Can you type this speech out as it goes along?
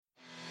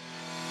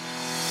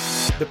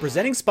The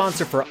presenting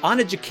sponsor for On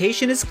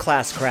Education is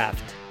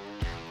Classcraft.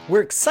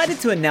 We're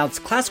excited to announce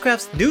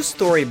Classcraft's new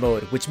story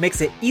mode, which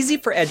makes it easy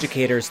for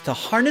educators to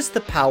harness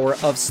the power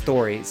of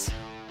stories.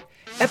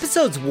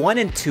 Episodes 1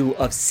 and 2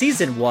 of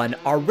Season 1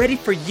 are ready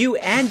for you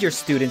and your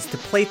students to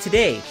play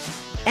today,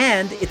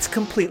 and it's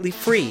completely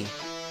free.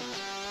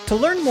 To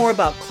learn more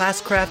about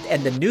Classcraft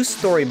and the new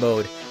story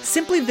mode,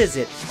 simply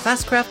visit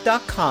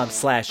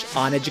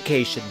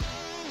classcraft.com/oneducation.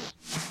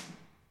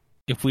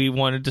 If we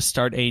wanted to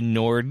start a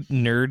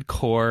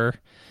nerdcore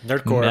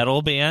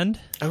metal band,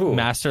 Ooh.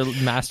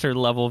 master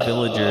level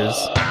villagers.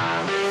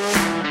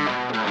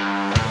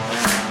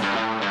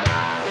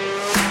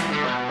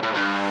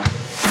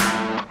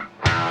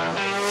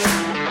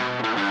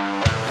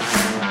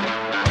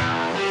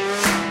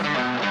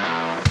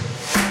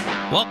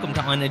 Welcome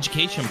to On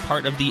Education,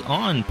 part of the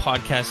On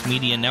Podcast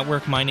Media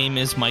Network. My name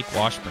is Mike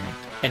Washburn.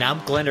 And I'm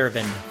Glenn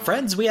Irvin.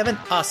 Friends, we have an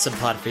awesome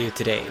pod for you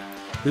today.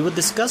 We will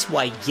discuss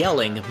why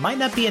yelling might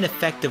not be an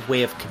effective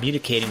way of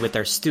communicating with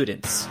our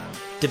students,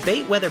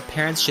 debate whether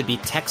parents should be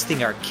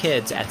texting our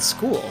kids at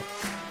school.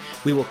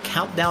 We will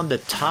count down the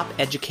top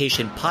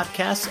education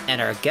podcasts, and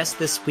our guest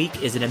this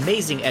week is an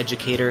amazing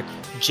educator,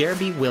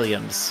 Jeremy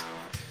Williams.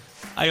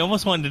 I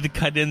almost wanted to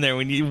cut in there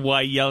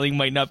why yelling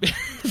might not be.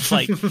 It's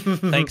like,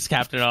 thanks,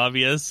 Captain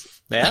Obvious.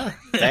 Yeah,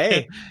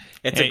 hey,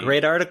 it's a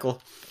great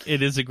article.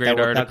 It is a great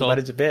we'll article. Talk about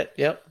it a bit.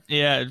 Yep.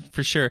 Yeah,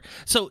 for sure.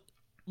 So,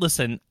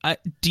 listen,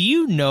 do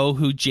you know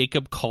who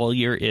Jacob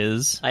Collier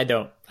is? I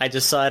don't. I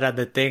just saw it on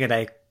the thing, and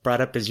I brought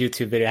up his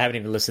YouTube video. I haven't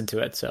even listened to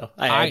it, so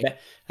I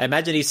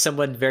imagine he's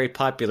someone very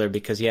popular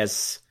because he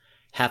has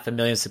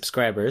 500,000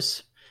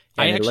 subscribers,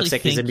 and it looks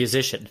like he's a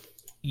musician.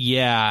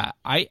 Yeah,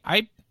 I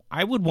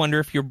would wonder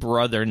if your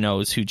brother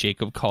knows who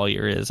Jacob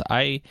Collier is.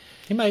 He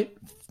might.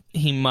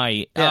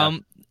 Yeah.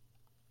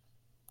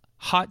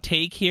 Hot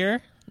take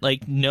here,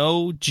 like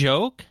no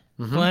joke,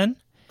 Glenn.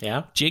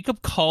 Yeah.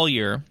 Jacob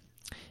Collier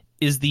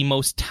is the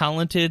most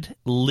talented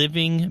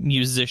living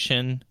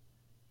musician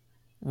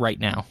right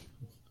now.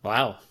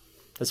 Wow.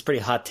 That's pretty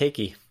hot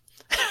takey.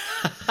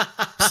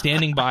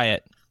 Standing by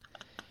it.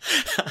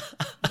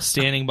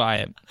 Standing by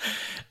it.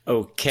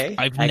 Okay.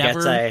 I've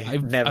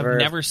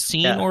never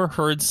seen or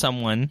heard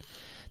someone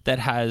that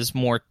has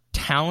more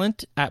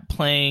talent at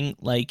playing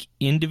like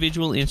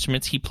individual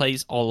instruments. He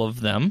plays all of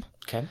them.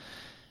 Okay.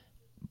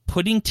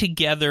 Putting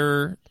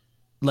together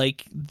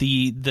like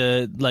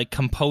the like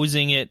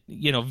composing it,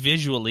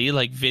 visually,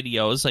 like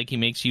videos, like he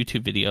makes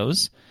YouTube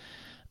videos.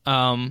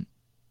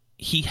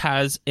 He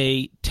has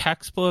a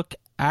textbook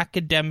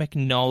academic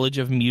knowledge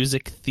of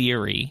music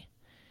theory.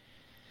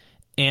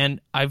 And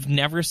I've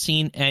never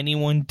seen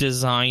anyone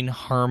design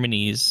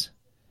harmonies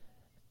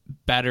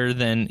better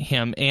than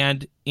him.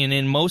 And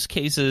in most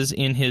cases,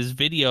 in his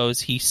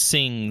videos, he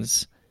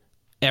sings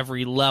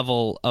every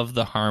level of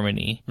the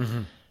harmony.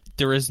 Mm-hmm.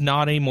 There is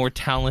not a more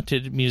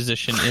talented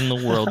musician in the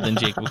world than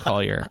Jacob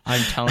Collier.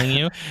 I'm telling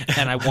you.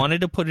 And I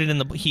wanted to put it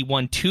in he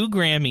won 2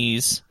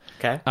 Grammys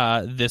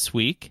this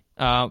week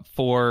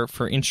for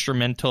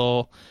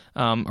instrumental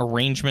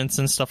arrangements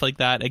and stuff like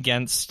that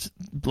against,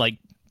 like,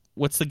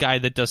 what's the guy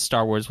that does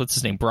Star Wars? What's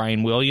his name?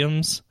 Brian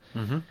Williams?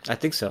 Mm-hmm. I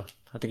think so.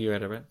 I think you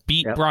read it right.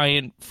 Beat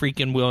Brian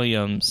freaking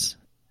Williams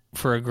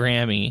for a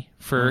Grammy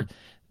for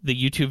the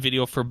YouTube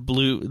video for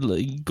Blue.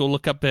 Go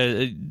look up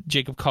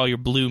Jacob Collier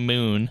Blue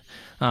Moon.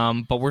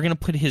 But we're going to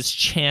put his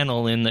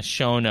channel in the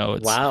show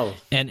notes. Wow.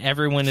 And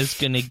everyone is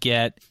going to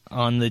get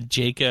on the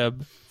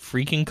Jacob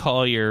freaking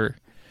Collier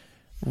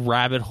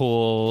rabbit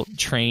hole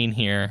train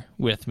here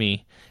with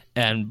me.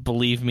 And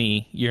believe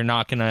me, you're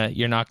not gonna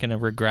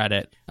regret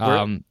it.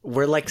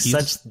 We're like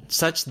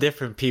such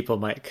different people,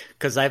 Mike.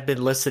 Because I've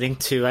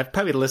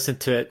probably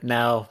listened to it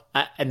now.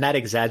 I'm not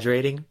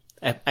exaggerating.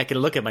 I can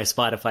look at my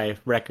Spotify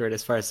record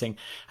as far as saying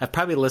I've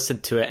probably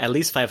listened to it at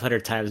least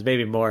 500 times,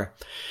 maybe more.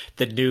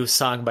 The new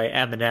song by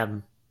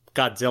Eminem,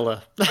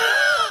 Godzilla.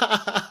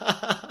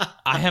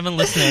 I haven't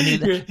listened to any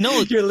of that.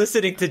 No, you're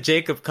listening to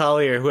Jacob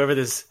Collier, whoever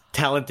this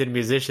talented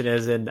musician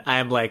is, and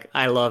I'm like,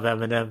 I love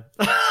Eminem.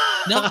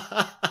 No,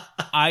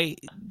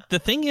 the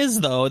thing is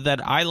though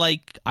that I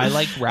like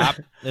rap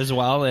as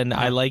well, and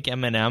I like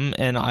Eminem,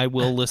 and I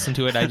will listen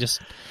to it. I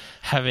just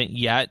haven't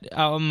yet.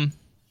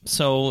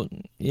 So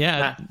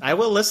yeah, I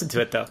will listen to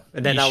it though,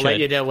 and then I'll let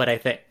you know what I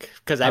think,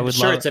 because I'm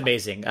sure it's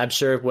amazing. I'm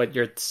sure what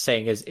you're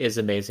saying is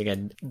amazing,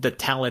 and the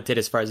talented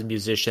as far as a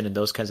musician and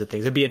those kinds of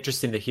things. It'd be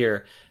interesting to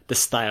hear the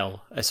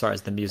style as far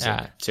as the music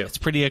too. It's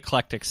pretty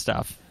eclectic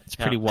stuff. It's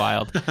pretty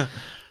wild.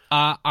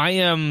 I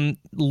am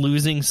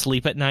losing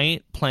sleep at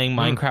night playing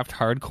Minecraft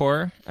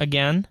Hardcore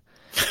again.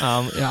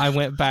 I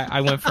went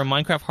from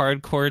Minecraft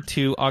Hardcore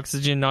to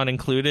Oxygen Not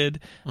Included,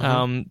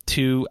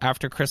 to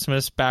After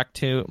Christmas back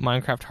to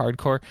Minecraft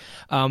Hardcore.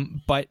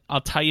 But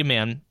I'll tell you,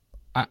 man,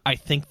 I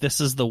think this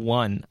is the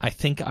one. I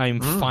think I'm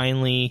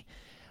finally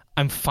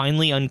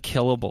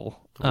unkillable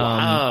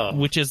Wow.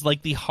 Which is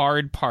like the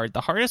hard part.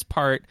 The hardest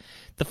part,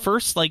 the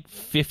first like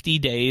 50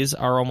 days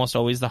are almost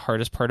always the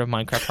hardest part of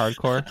Minecraft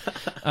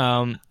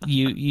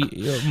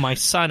Hardcore. My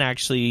son,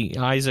 actually,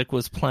 Isaac,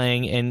 was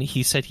playing, and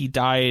he said he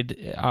died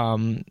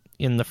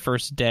in the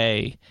first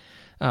day,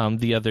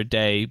 the other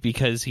day,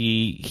 because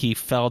he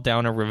fell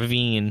down a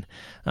ravine,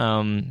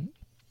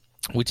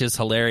 which is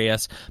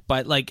hilarious.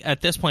 But like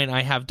at this point,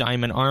 I have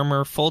diamond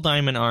armor, full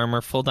diamond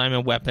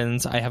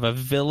weapons. I have a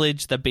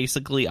village that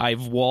basically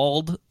I've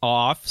walled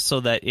off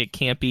so that it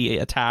can't be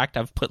attacked.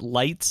 I've put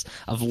lights,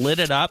 I've lit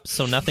it up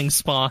so nothing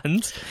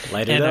spawns.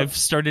 Light it up.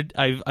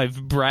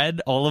 I've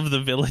bred all of the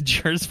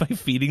villagers by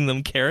feeding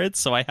them carrots.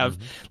 So I have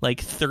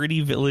like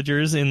 30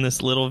 villagers in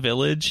this little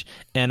village,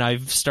 and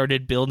I've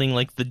started building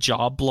like the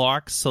job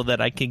blocks so that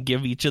I can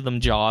give each of them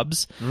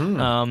jobs.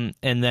 And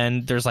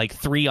then there's like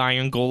 3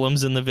 iron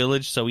golems in the village.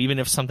 So even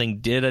if something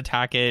did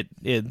attack it,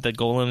 the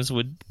golems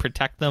would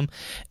protect them.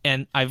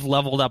 And I've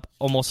leveled up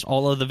almost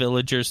all of the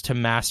villagers to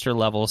master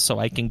level, so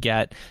I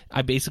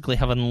basically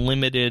have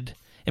unlimited.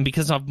 And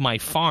because of my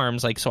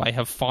farms, like, so I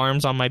have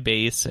farms on my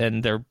base,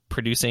 and they're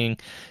producing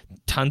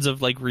tons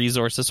of like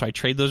resources. So I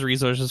trade those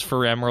resources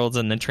for emeralds,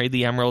 and then trade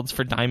the emeralds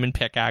for diamond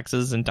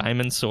pickaxes and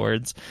diamond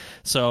swords.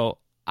 So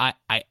I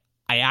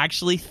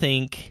actually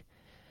think,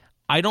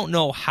 I don't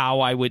know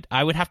how I would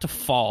have to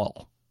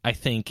fall, I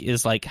think,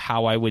 is like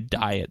how I would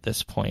die at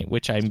this point,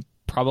 which I'm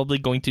probably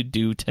going to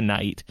do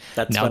tonight.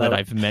 That's now that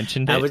I've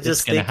mentioned it. I was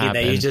just thinking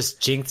that you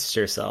just jinxed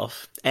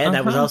yourself. And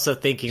I was also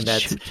thinking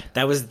that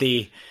that was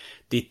the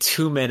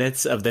 2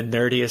 minutes of the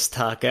nerdiest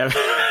talk ever.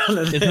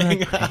 Isn't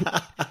that great?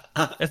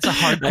 It's a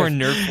hardcore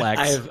nerd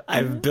flex.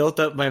 I've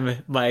built up my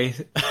my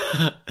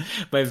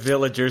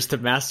villagers to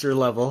master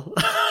level.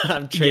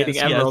 I'm trading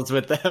emeralds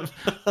with them.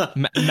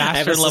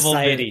 Master level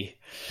society.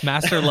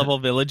 Master level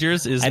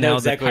villagers is now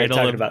exactly the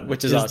title about,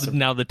 which is awesome.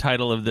 Now the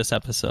title of this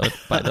episode,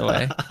 by the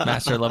way.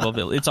 Master level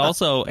village. It's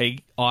also a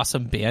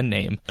awesome band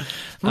name.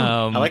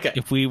 I like it.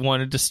 If we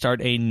wanted to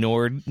start a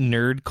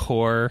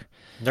nerdcore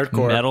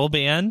metal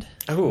band,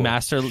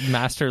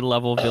 master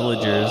level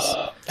villagers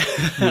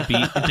would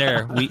be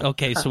there.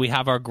 So we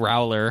have our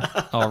growler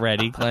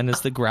already. Glenn is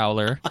the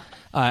growler.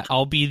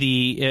 I'll be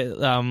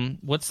the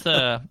what's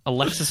the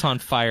Alexis on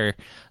Fire?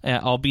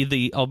 I'll be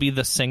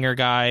the singer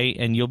guy,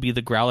 and you'll be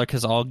the growler,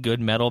 because all good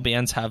metal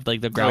bands have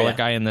like the growler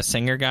guy and the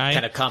singer guy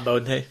kind of combo.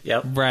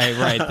 Yep.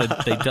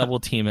 Right. They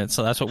double team it.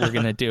 So that's what we're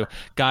gonna do,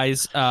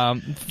 guys.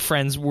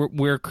 Friends,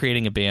 we're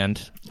creating a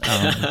band.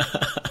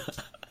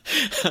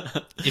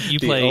 If you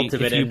play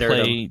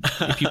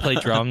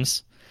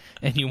drums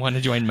and you want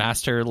to join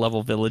master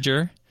level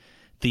villager,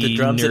 the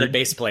drums and a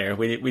bass player,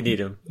 we need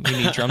them. We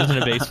need drums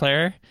and a bass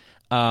player.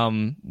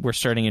 We're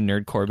starting a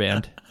nerdcore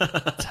band.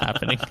 It's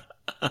happening.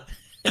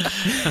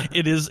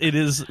 It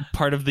is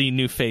part of the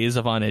new phase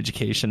of On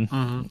Education.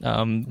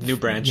 New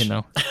branch, you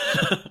know.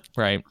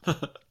 Right.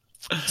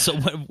 So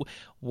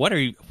what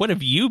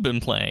have you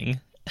been playing?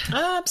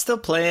 I'm still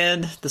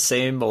playing the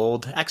same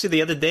old. Actually,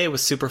 the other day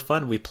was super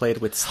fun. We played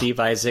with Steve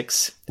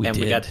Isaacs, we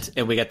got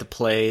to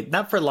play,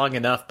 not for long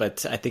enough,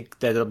 but I think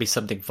that it'll be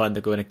something fun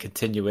to go in and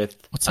continue with.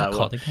 What's that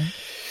called again?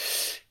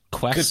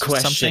 Quest, good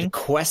question. Something?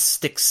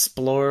 Quest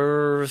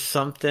Explorer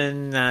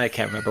something. I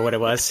can't remember what it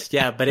was.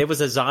 Yeah, but it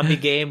was a zombie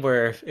game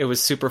where it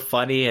was super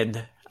funny,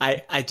 and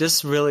I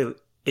just really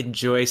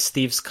enjoy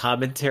Steve's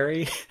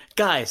commentary.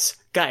 Guys,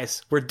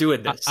 we're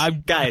doing this.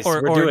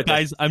 We're doing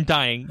guys, this. I'm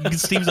dying.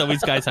 Steve's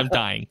always, guys, I'm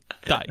dying.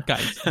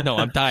 Guys, no,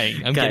 I'm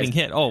dying. I'm getting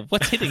hit. Oh,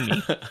 what's hitting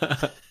me?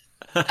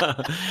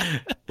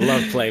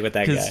 Love playing with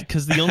that guy.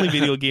 Because the only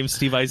video game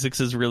Steve Isaacs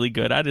is really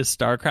good at is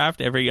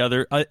StarCraft, and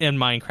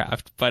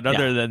Minecraft. But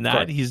other than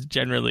that, he's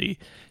generally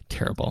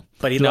terrible.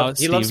 But he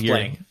loves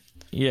playing.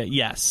 Yeah.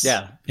 Yes.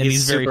 Yeah. And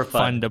he's very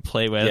fun to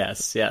play with.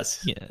 Yes. Yeah.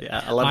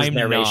 I love his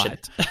narration.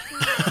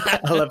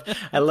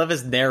 I love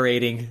his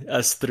narrating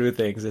us through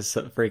things. It's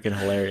so freaking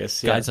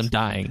hilarious. Guys, I'm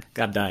dying.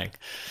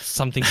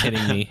 Something's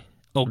hitting me.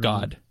 Oh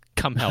God,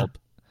 come help.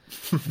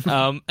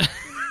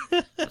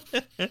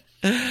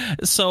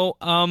 So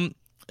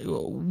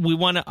we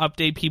want to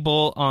update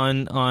people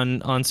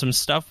on some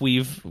stuff. Our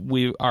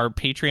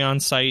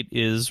Patreon site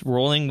is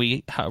rolling.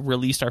 We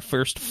released our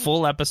first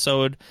full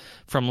episode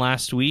from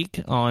last week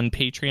on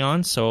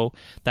Patreon. So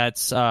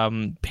that's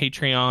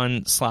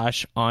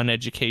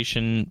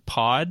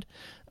Patreon/OnEducationPod.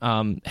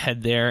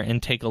 Head there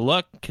and take a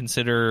look.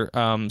 Consider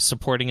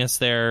supporting us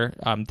there.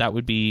 That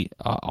would be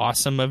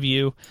awesome of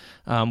you.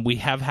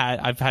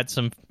 I've had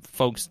some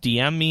folks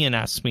DM me and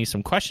ask me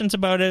some questions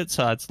about it,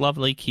 so that's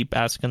lovely. Keep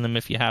asking them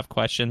if you have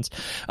questions.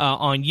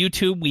 On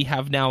YouTube, we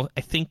have now,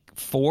 I think,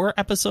 4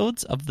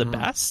 episodes of the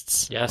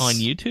bests on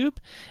YouTube,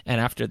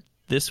 and after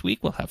this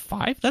week we'll have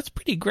 5. That's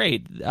pretty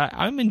great.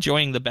 I'm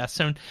enjoying the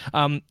best. And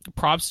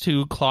props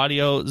to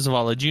Claudio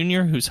Zavala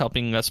Jr., who's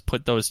helping us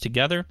put those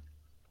together.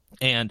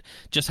 And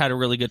just had a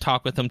really good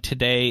talk with him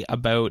today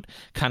about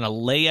kind of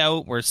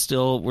layout. We're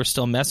still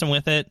messing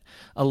with it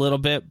a little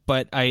bit,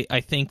 but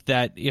I think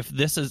that if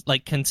this is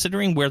like,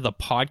 considering where the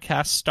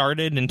podcast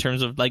started in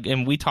terms of like,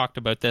 and we talked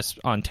about this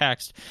on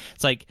text,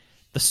 it's like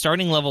the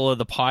starting level of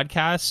the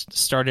podcast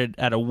started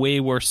at a way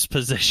worse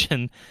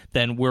position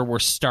than where we're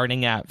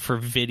starting at for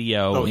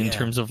video in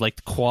terms of like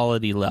the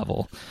quality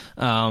level.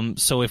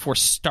 So if we're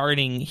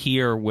starting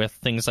here with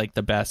things like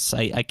the bests,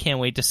 I can't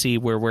wait to see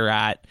where we're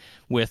at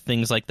with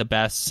things like the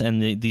bests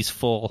and these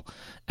full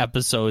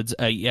episodes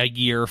a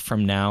year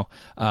from now.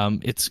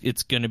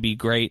 It's going to be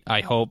great,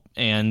 I hope,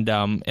 and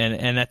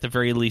at the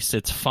very least,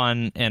 it's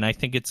fun, and I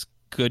think it's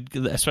good,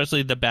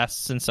 especially the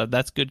bests and stuff.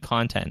 That's good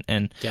content,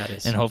 and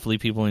hopefully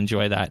people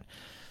enjoy that.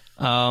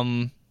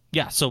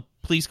 So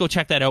please go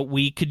check that out.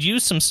 We could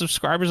use some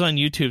subscribers on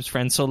YouTube's,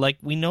 friends. So like,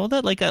 we know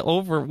that like well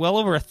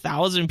over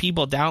 1,000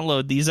 people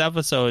download these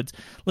episodes.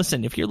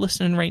 Listen, if you're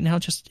listening right now,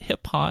 just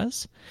hit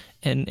pause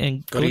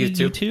and go to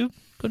YouTube.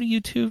 Go to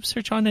YouTube,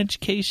 search On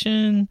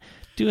Education.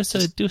 Do us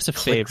a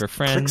favor,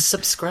 friend. Click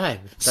subscribe.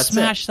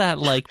 Smash that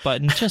like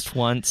button just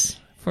once.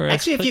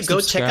 Actually, if you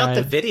go check out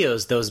the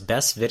videos, those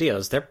best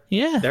videos,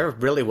 they're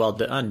really well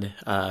done.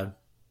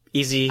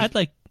 Easy. I'd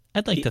like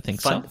to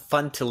think so.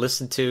 Fun to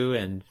listen to,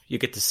 and you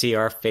get to see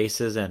our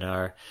faces and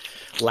our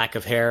lack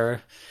of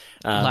hair.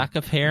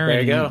 There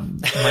you go.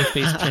 My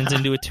face turns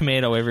into a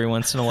tomato every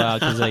once in a while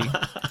because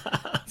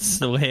it's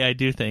the way I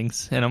do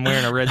things. And I'm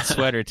wearing a red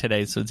sweater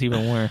today, so it's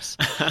even worse.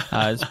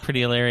 It's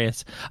pretty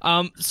hilarious.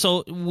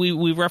 So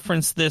we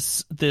referenced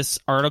this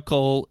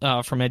article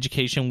from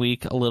Education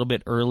Week a little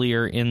bit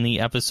earlier in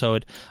the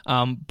episode,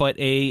 but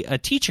a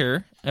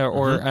teacher,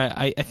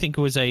 I think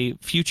it was a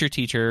future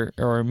teacher,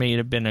 or it may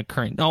have been a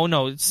current.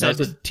 No, it said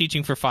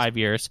teaching for 5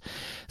 years,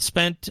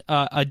 spent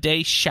a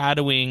day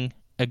shadowing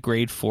a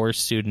grade 4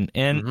 student,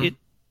 and it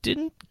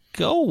didn't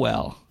go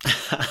well.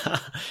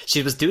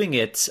 She was doing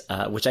it,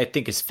 which I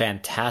think is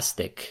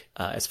fantastic,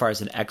 as far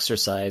as an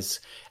exercise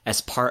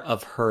as part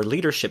of her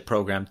leadership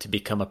program to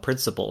become a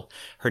principal.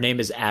 Her name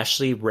is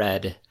Ashley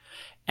Red,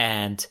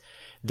 and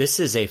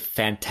this is a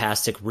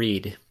fantastic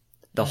read.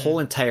 The whole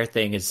entire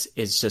thing is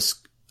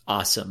just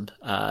awesome.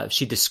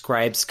 She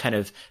describes kind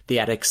of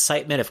that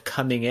excitement of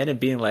coming in and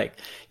being like,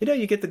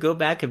 you get to go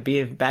back and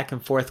be back in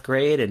 4th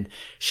grade. And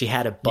she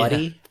had a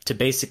buddy to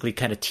basically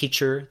kind of teach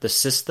her the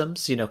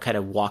systems, kind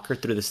of walk her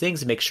through the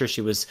things and make sure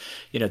she was,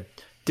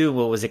 doing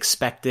what was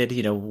expected,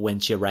 when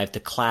she arrived to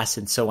class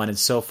and so on and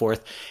so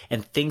forth.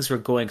 And things were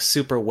going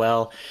super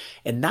well.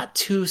 And not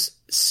too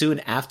soon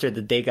after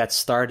the day got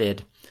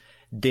started,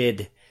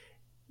 did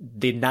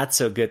not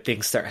so good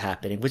things start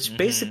happening, which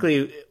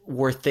basically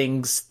were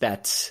things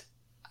that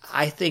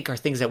I think are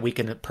things that we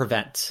can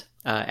prevent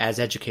as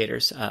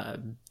educators.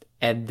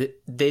 And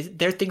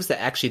they're things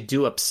that actually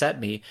do upset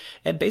me.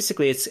 And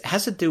basically it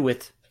has to do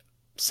with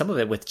some of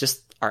it with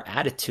just our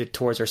attitude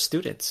towards our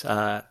students,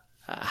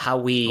 how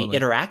we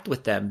interact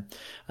with them.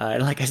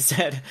 And like I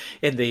said,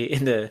 in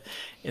the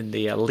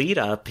lead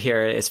up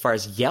here, as far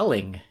as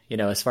yelling,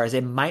 as far as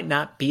it might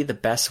not be the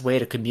best way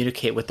to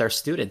communicate with our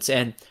students.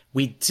 And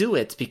we do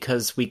it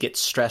because we get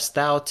stressed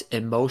out,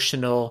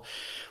 emotional.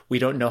 We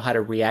don't know how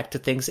to react to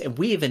things. And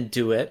we even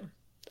do it.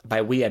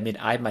 By we, I mean,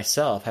 I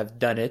myself have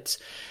done it,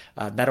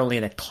 not only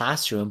in a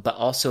classroom, but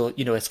also,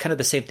 it's kind of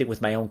the same thing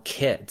with my own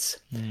kids.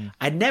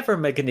 I never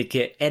am going to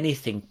get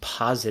anything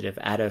positive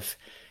out of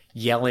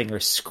yelling or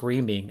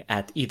screaming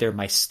at either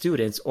my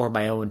students or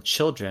my own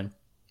children.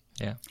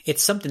 Yeah.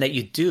 It's something that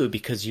you do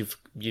because you've,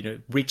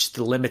 reached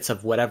the limits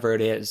of whatever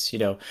it is,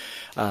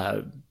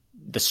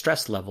 the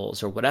stress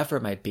levels or whatever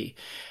it might be.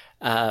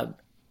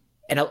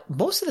 And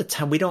most of the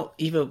time we don't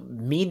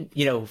even mean,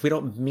 we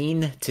don't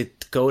mean to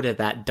go to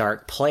that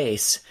dark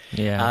place.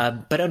 Yeah.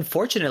 But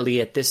unfortunately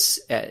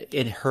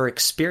in her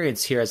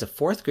experience here as a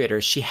 4th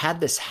grader, she had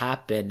this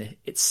happen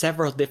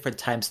several different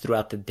times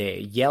throughout the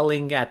day,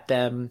 yelling at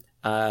them,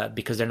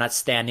 because they're not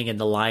standing in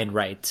the line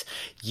right,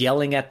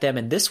 yelling at them.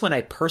 And this one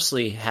I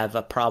personally have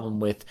a problem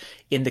with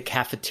in the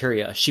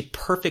cafeteria. She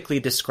perfectly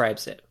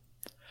describes it.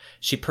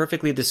 She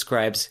perfectly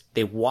describes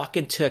they walk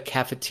into a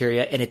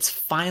cafeteria and it's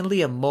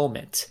finally a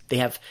moment. They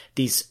have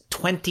these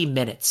 20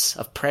 minutes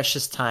of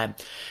precious time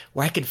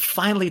where I can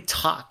finally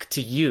talk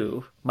to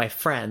you, my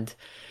friend,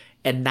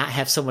 and not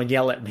have someone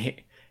yell at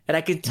me. And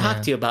I can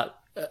talk to you about,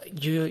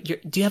 do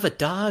you have a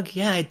dog?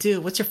 Yeah, I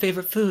do. What's your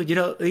favorite food?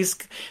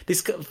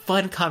 These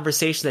fun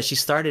conversations that she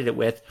started it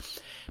with.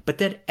 But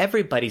then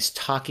everybody's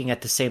talking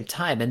at the same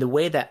time. And the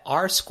way that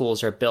our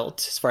schools are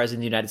built, as far as in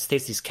the United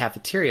States, these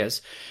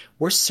cafeterias,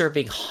 we're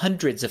serving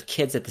hundreds of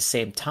kids at the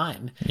same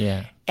time.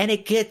 Yeah. And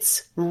it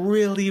gets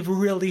really,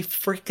 really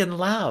freaking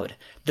loud.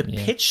 The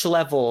pitch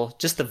level,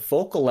 just the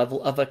vocal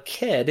level of a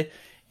kid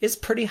is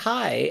pretty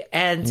high.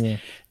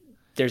 And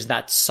there's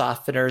not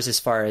softeners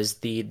as far as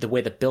the way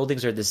the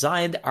buildings are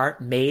designed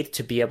aren't made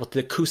to be able to,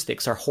 the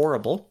acoustics are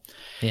horrible.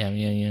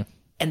 Yeah.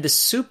 And the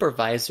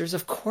supervisors,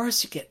 of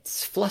course, you get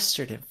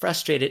flustered and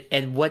frustrated.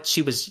 And what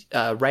she was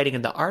writing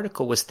in the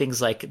article was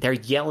things like they're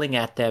yelling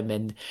at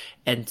them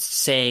and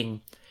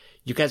saying,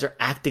 you guys are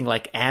acting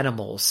like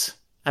animals.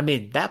 I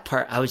mean, that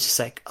part, I was just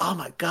like, oh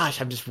my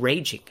gosh, I'm just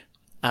raging.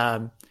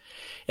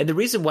 And the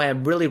reason why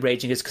I'm really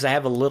raging is because I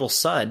have a little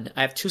son.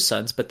 I have two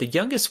sons, but the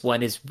youngest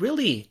one is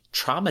really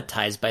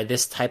traumatized by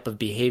this type of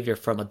behavior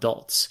from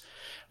adults.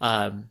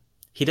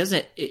 It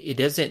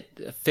doesn't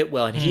fit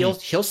well, and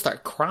he'll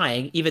start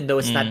crying even though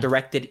it's not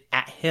directed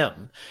at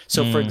him.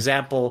 So, for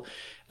example,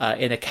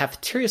 in a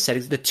cafeteria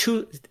setting,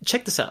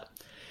 check this out.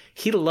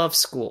 He loves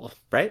school,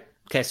 right?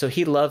 Okay, so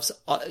he loves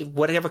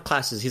whatever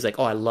classes. He's like,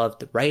 oh, I love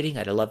the writing.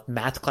 I love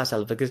math class. I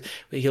love this.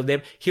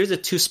 Here's the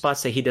two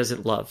spots that he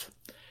doesn't love.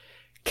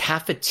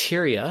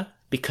 Cafeteria,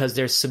 because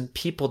there's some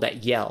people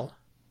that yell,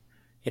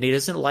 and he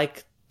doesn't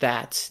like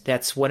that.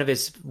 That's one of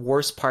his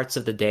worst parts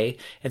of the day.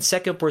 And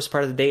second worst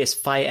part of the day is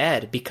Phi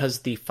Ed, because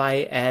the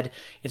Phi Ed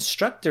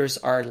instructors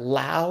are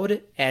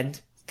loud and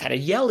kind of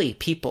yelly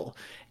people.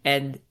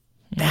 And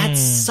that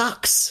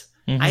sucks.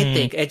 I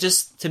think it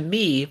just, to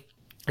me,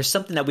 there's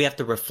something that we have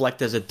to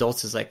reflect as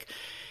adults is like,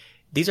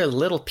 these are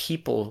little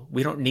people.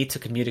 We don't need to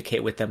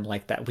communicate with them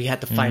like that. We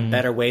have to find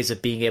better ways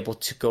of being able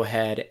to go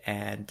ahead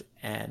and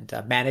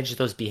manage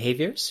those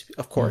behaviors.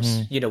 Of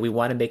course, we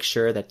want to make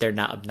sure that they're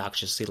not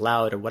obnoxiously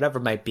loud or whatever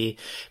it might be.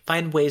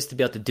 Find ways to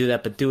be able to do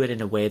that, but do it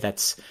in a way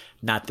that's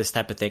not this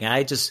type of thing. And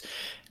I just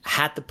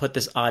had to put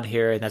this on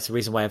here, and that's the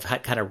reason why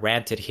I've kind of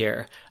ranted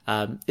here,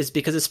 is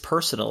because it's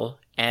personal.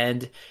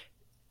 And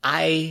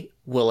I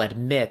will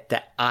admit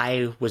that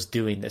I was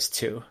doing this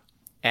too.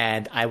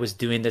 And I was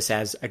doing this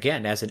as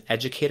an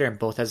educator and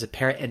both as a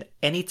parent. And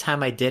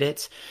anytime I did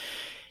it,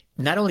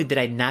 not only did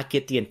I not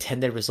get the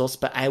intended results,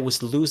 but I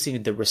was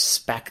losing the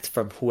respect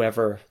from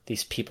whoever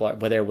these people are,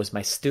 whether it was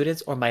my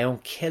students or my own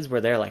kids, where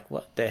they're like,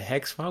 what the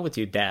heck's wrong with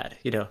you, Dad?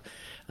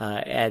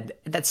 And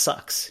that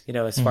sucks,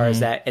 as far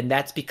as that. And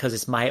that's because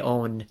it's my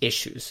own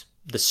issues.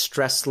 The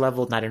stress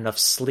level, not enough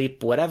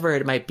sleep, whatever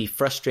it might be,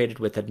 frustrated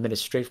with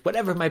administration,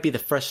 whatever might be the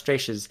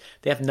frustrations,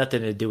 they have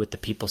nothing to do with the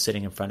people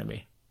sitting in front of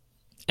me.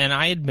 And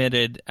I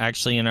admitted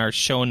actually in our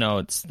show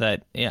notes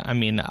that,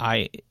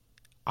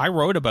 I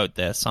wrote about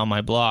this on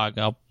my blog.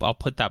 I'll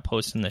put that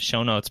post in the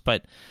show notes,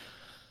 but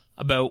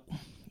about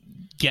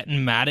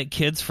getting mad at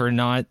kids for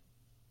not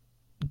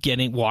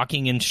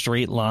walking in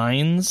straight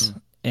lines.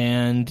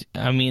 And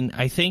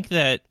I think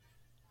that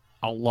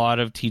a lot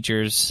of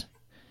teachers,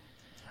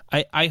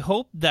 I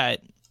hope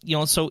that,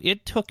 so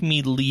it took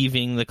me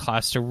leaving the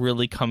class to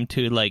really come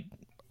to like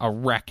a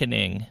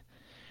reckoning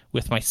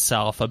with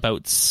myself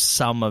about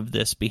some of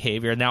this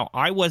behavior. Now,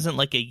 I wasn't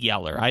like a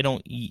yeller. I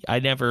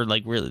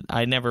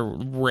never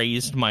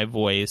raised my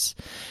voice.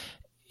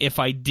 If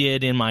I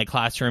did in my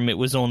classroom, it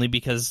was only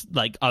because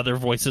like other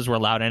voices were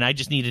loud and I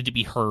just needed to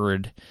be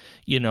heard,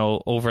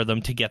 over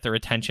them to get their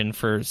attention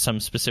for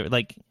some specific,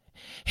 like,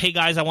 hey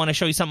guys, I want to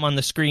show you something on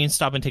the screen.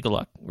 Stop and take a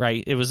look,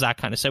 right? It was that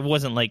kind of stuff. It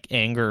wasn't like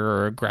anger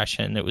or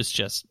aggression. It was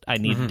just, I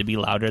needed to be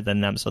louder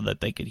than them so that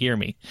they could hear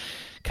me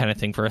kind of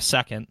thing for a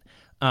second.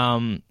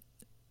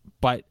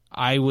 But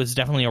I was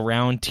definitely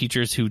around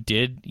teachers who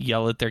did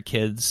yell at their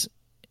kids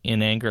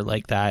in anger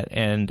like that,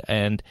 and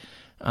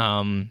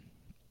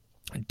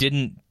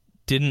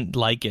didn't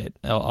like it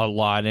a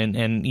lot,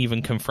 and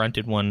even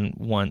confronted one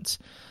once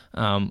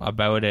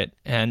about it.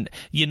 And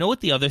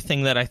what the other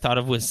thing that I thought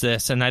of was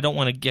this, and I don't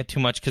want to get too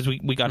much because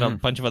we got a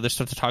bunch of other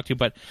stuff to talk to,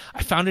 but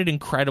I found it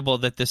incredible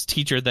that this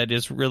teacher that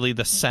is really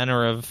the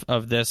center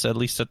of this, at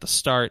least at the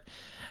start,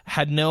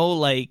 had no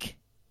like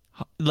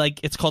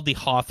it's called the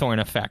Hawthorne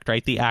effect,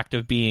 right? The act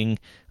of being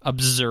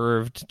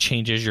observed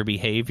changes your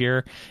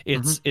behavior.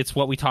 It's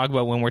what we talk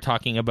about when we're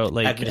talking about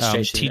like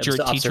teacher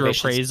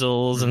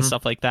appraisals and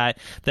stuff like that.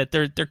 That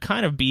they're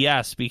kind of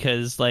BS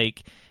because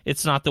like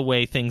it's not the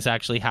way things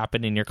actually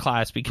happen in your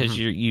class, because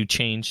you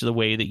change the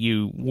way that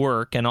you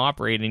work and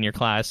operate in your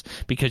class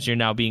because you're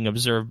now being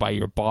observed by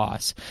your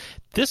boss.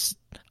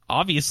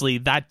 Obviously,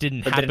 that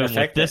didn't happen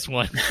with this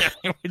one,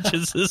 which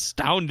is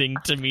astounding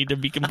to me, to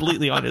be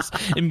completely honest.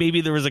 And maybe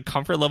there was a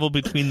comfort level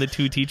between the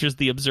two teachers,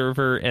 the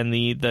observer and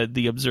the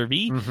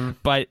observee.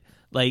 But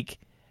like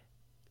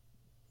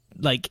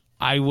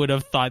I would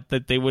have thought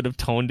that they would have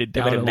toned it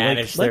down.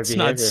 Like, let's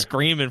not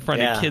scream in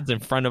front of kids, in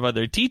front of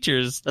other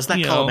teachers. Let's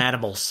not call them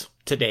animals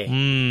today.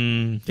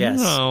 Yes,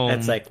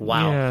 that's like,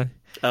 wow. Yeah.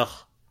 Ugh.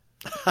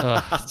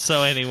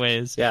 So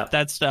anyways,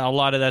 that's a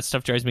lot of that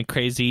stuff drives me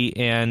crazy,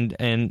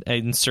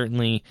 and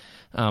certainly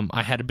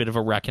I had a bit of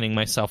a reckoning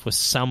myself with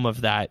some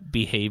of that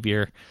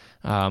behavior,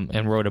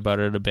 and wrote about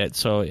it a bit,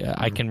 so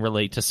I can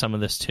relate to some of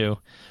this too.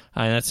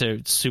 And that's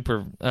a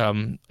super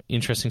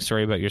interesting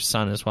story about your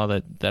son as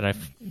well.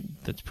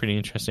 That's pretty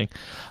interesting.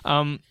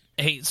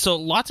 Hey, so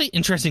lots of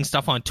interesting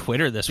stuff on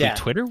Twitter this week.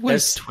 Twitter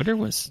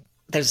was.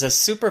 There's a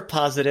super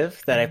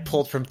positive that I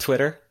pulled from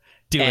Twitter,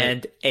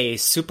 and a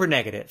super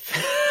negative.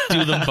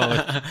 Do them both.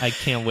 I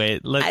can't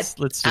wait. Let's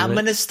do it. I'm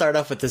going to start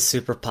off with the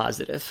super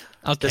positive.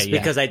 Okay, just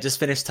because I just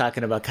finished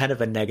talking about kind of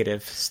a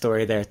negative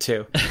story there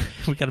too.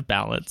 We got to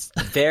balance.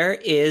 There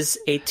is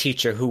a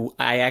teacher who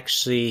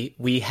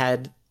we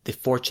had the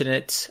fortune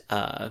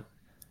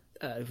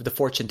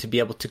to be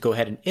able to go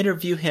ahead and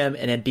interview him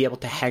and then be able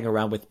to hang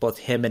around with both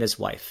him and his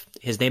wife.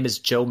 His name is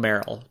Joe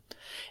Merrill.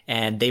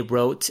 and they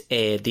wrote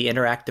the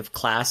interactive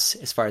class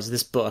as far as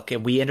this book,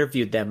 and we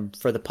interviewed them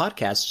for the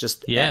podcast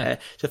just a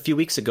few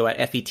weeks ago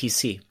at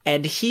FETC.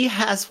 And he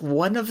has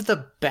one of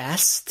the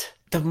best,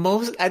 the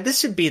most, this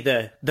should be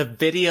the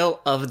video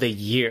of the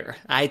year.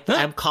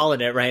 I'm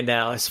calling it right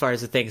now as far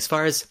as the thing, as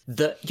far as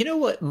you know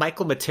what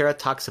Michael Matera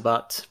talks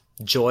about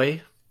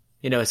joy?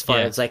 You know, as far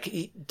as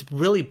like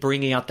really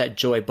bringing out that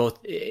joy,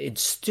 both in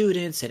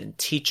students and in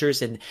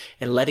teachers, and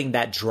letting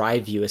that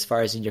drive you as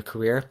far as in your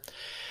career.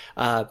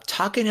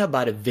 Talking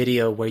about a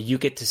video where you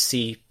get to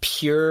see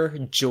pure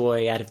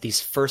joy out of these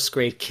first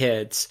grade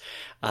kids,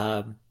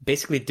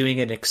 basically doing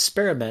an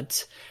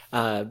experiment,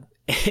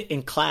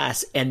 in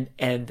class, and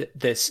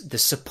the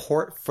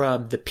support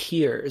from the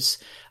peers,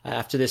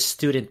 after this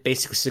student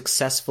basically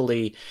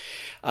successfully,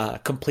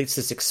 completes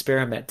this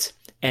experiment.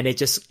 And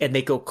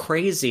they go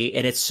crazy,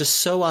 and it's just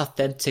so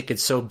authentic and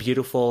so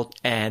beautiful,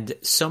 and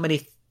so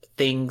many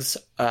things,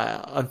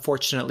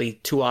 unfortunately,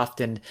 too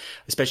often,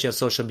 especially on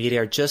social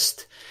media, are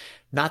just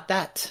not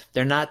that.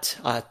 They're not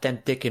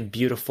authentic and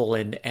beautiful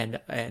and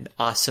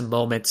awesome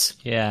moments.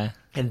 Yeah.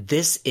 And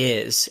this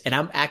is, and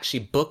I'm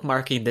actually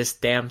bookmarking this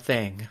damn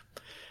thing.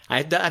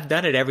 I've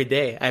done it every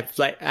day.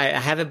 I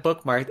have it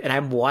bookmarked, and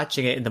I'm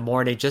watching it in the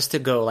morning just to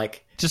go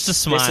like, just to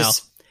smile.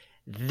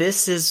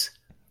 This is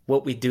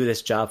what we do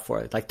this job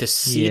for, like to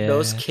see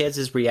those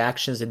kids'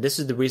 reactions. And this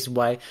is the reason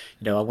why,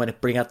 I want to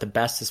bring out the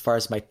best as far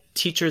as my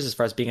teachers, as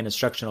far as being an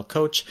instructional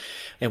coach,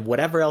 and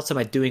whatever else am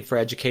I doing for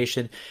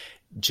education.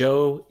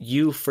 Joe,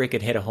 you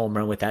freaking hit a home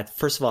run with that.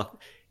 First of all,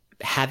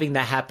 having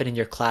that happen in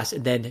your class,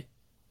 and then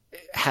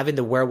having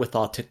the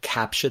wherewithal to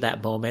capture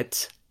that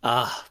moment.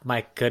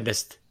 My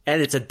goodness.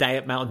 And it's a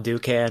Diet Mountain Dew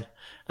can.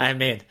 I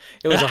mean,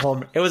 it was a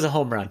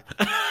home run.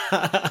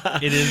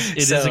 It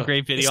is a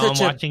great video.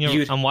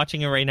 I'm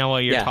watching it right now while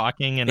you're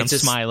talking, and I'm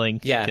smiling.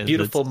 Yeah,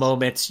 beautiful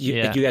moments.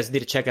 You guys need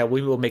to check out.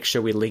 We will make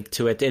sure we link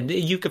to it. And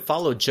you can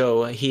follow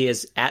Joe. He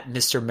is at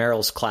Mr.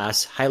 Merrill's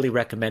class. Highly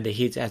recommended.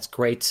 He has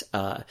great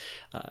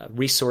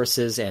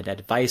resources and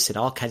advice and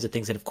all kinds of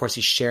things. And of course,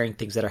 he's sharing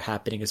things that are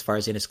happening as far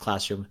as in his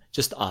classroom.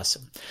 Just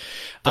awesome.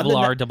 Double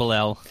R, double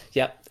L.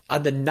 Yep.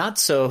 On the not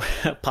so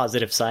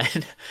positive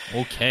side,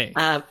 okay.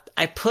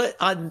 I put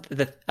on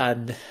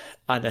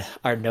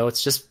our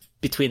notes, just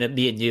between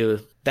me and you,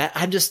 that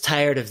I'm just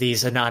tired of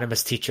these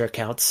anonymous teacher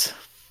accounts,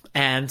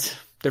 and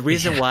the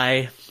reason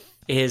why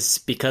is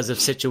because of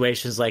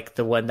situations like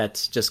the one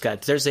that's just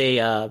got. There's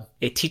a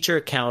teacher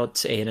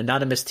account, an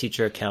anonymous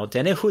teacher account,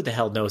 and who the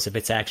hell knows if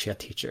it's actually a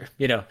teacher?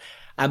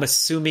 I'm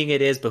assuming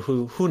it is, but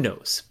who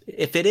knows?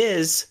 If it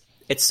is,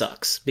 it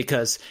sucks,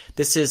 because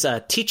this is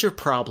teacher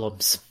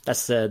problems.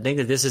 That's the thing.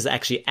 That this is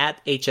actually at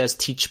HS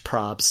Teach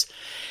Probs,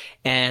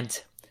 and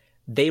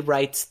they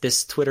write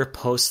this Twitter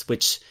post,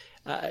 which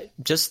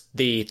just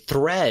the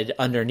thread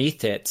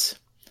underneath it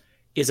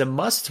is a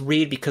must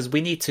read, because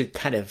we need to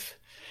kind of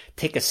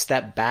take a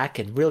step back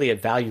and really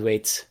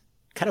evaluate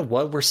kind of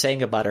what we're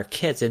saying about our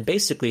kids. And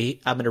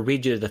basically, I'm going to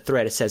read you the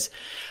thread. It says,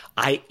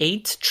 "I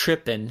ain't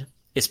trippin'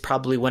 is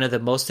probably one of the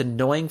most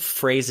annoying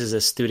phrases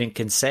a student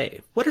can say.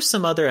 What are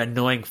some other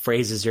annoying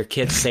phrases your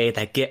kids say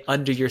that get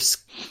under your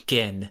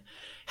skin?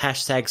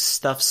 Hashtag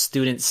stuff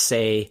students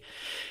say.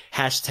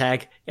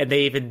 Hashtag," and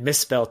they even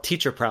misspell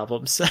teacher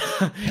problems,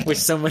 which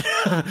someone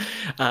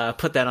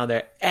put that on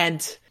there.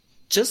 And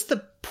just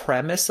the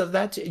premise of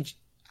that,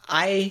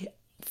 I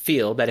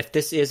feel that if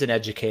this is an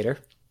educator,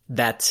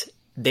 that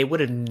they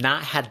would have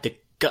not had the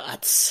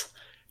guts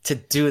to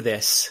do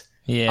this.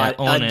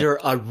 Under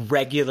a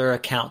regular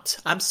account.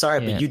 I'm sorry,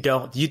 but you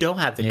don't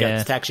have the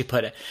guts to actually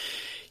put it.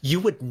 You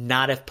would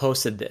not have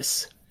posted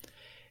this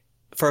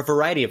for a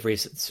variety of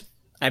reasons.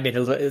 I mean,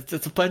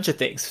 it's a bunch of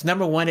things.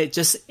 Number one,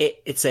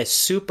 it's a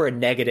super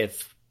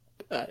negative,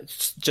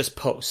 just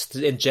post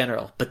in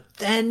general. But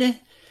then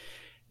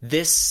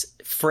this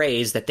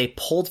phrase that they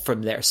pulled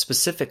from there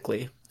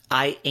specifically,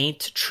 "I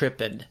ain't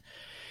trippin',"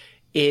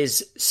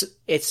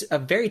 it's a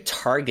very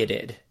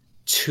targeted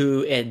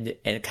to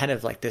and kind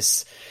of like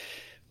this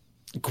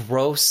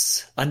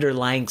gross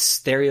underlying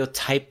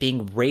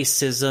stereotyping,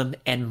 racism.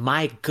 And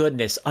my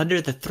goodness,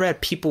 under the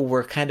thread, people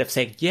were kind of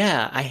saying,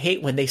 yeah, I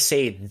hate when they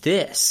say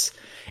this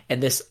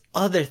and this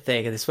other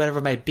thing and this whatever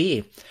it might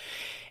be.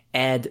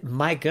 And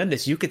my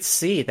goodness, you could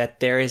see that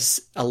there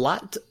is a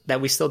lot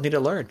that we still need to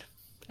learn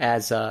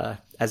as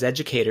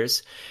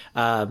educators.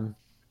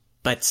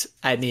 But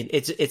I mean,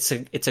 it's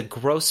a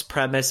gross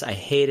premise. I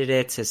hated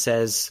it. It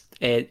says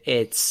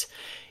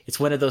it's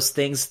one of those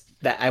things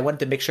that I wanted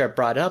to make sure I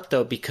brought up,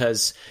 though,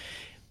 because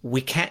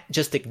we can't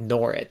just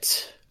ignore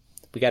it.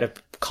 We got to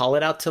call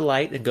it out to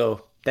light and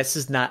go, this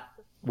is not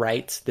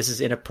right. This is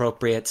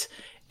inappropriate.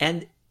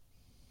 And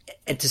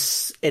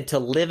to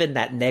live in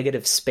that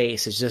negative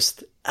space is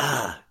just,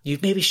 you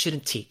maybe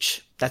shouldn't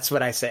teach. That's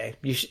what I say.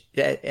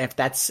 If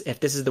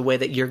this is the way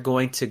that you're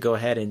going to go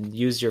ahead and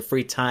use your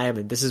free time,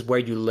 and this is where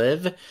you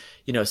live,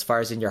 as far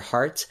as in your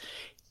heart,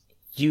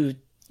 you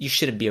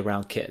shouldn't be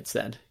around kids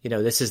then.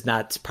 This is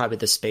not probably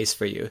the space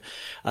for you.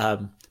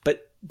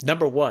 But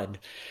number one,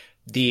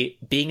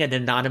 being an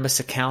anonymous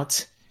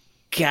account,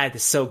 God,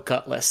 it's so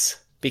gutless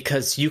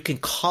because you can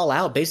call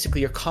out,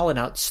 basically you're calling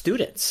out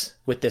students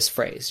with this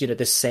phrase,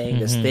 this saying,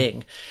 this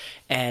thing,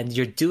 and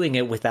you're doing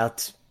it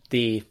without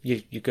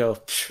you go,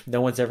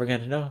 no one's ever going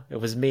to know it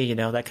was me,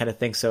 that kind of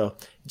thing. So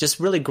just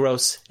really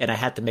gross. And I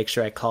had to make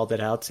sure I called it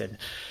out, and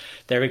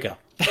there we go.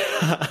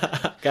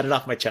 Got it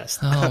off my chest.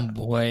 Oh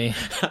boy.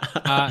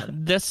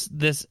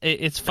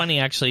 It's funny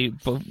actually,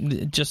 but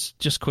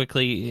just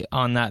quickly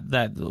on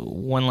that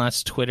one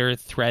last Twitter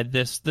thread,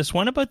 this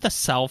one about the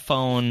cell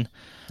phone.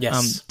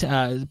 Yes.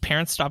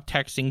 Parents stopped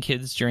texting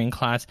kids during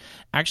class.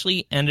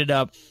 Actually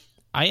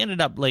I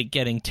ended up like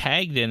getting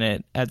tagged in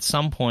it at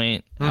some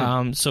point.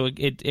 So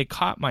it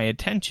caught my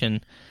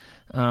attention.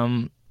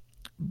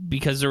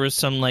 Because there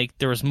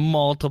was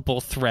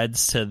multiple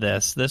threads to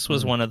this. This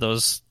was one of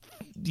those,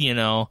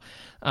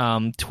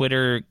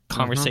 Twitter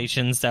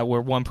conversations that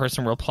where one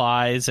person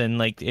replies and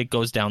like it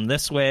goes down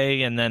this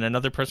way, and then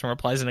another person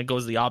replies and it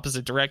goes the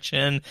opposite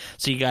direction.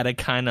 So you got to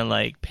kind of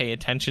like pay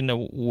attention to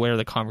where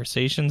the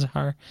conversations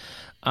are.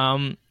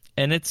 And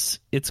it's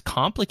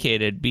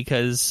complicated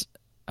because,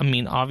 I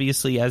mean,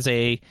 obviously as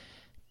a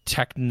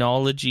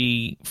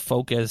technology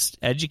focused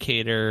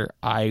educator,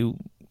 I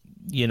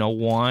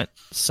want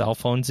cell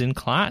phones in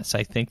class.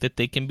 I think that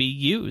they can be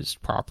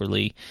used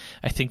properly.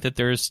 I think that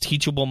there's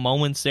teachable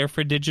moments there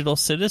for digital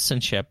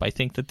citizenship. I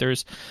think that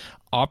there's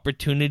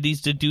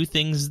opportunities to do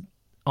things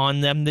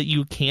on them that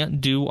you can't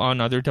do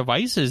on other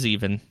devices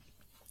even.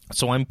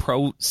 So I'm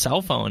pro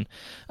cell phone.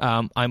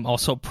 I'm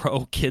also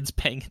pro kids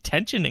paying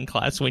attention in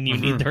class when you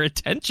need their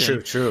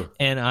attention. True.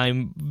 And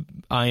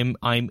I'm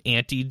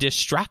anti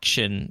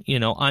distraction,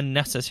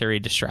 unnecessary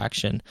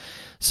distraction.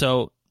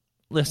 So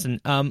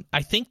listen,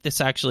 I think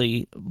this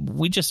actually,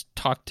 we just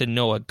talked to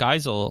Noah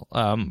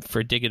Geisel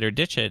for Dig It or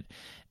Ditch It,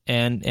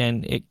 and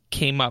it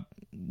came up,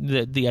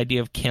 the idea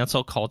of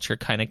cancel culture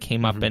kind of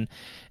came up,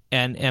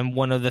 and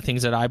one of the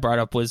things that I brought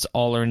up was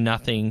all or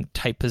nothing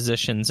type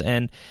positions.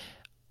 And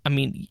I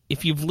mean,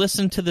 if you've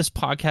listened to this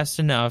podcast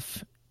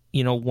enough,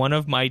 one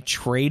of my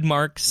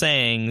trademark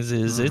sayings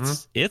is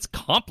it's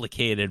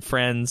complicated,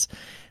 friends.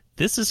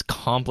 This is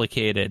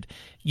complicated.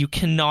 You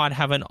cannot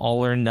have an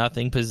all or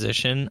nothing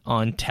position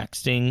on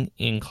texting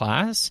in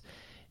class.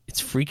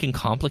 It's freaking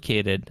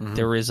complicated.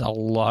 There is a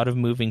lot of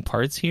moving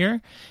parts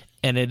here,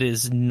 and it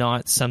is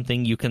not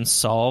something you can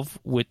solve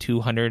with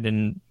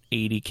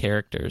 280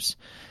 characters.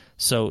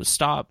 So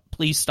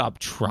please stop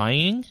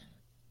trying.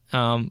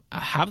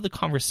 Have the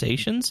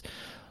conversations,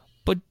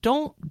 but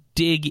don't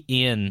dig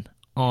in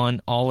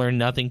on all or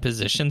nothing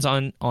positions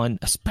on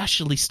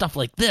especially stuff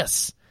like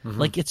this.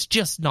 Like, it's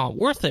just not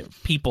worth it,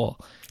 people,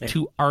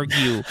 to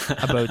argue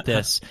about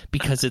this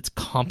because it's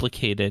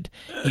complicated.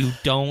 You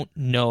don't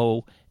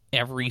know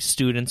every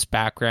student's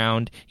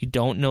background. You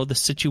don't know the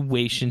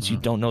situations. You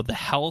don't know the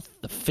health,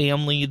 the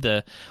family,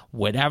 the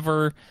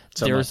whatever.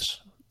 There's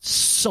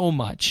so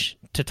much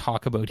to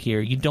talk about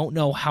here. You don't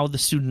know how the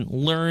student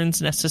learns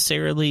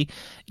necessarily.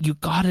 You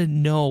got to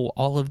know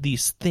all of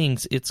these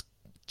things. It's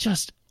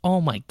just,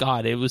 oh my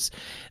God. It was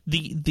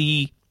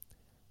it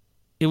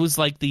was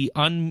like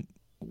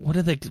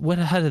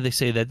how do they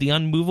say that? The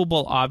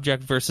unmovable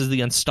object versus the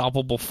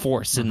unstoppable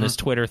force in this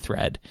Twitter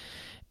thread.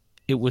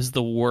 It was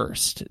the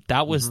worst.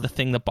 That was the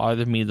thing that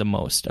bothered me the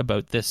most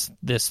about this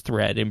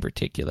thread in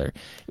particular.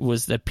 It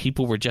was that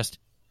people were just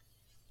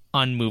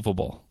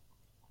unmovable.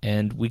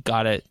 And we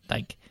gotta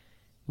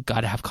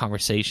have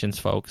conversations,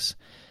 folks.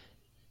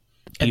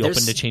 Be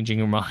open to changing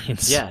your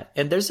minds. Yeah,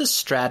 and there's a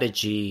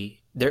strategy.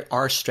 There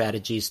are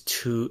strategies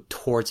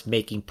towards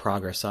making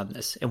progress on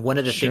this. And one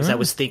of the things I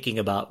was thinking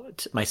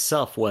about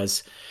myself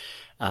was,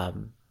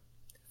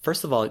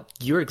 first of all,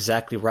 you're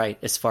exactly right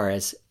as far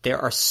as there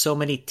are so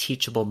many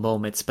teachable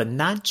moments, but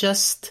not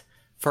just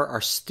for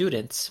our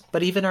students,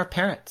 but even our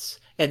parents.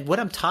 And what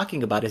I'm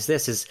talking about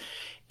is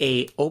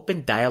a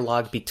open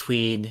dialogue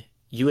between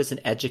you as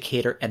an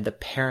educator and the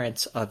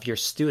parents of your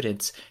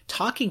students,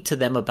 talking to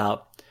them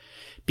about,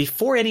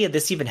 before any of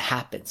this even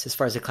happens, as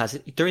far as the class,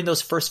 during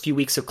those first few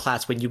weeks of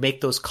class, when you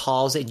make those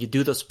calls and you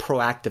do those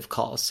proactive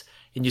calls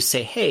and you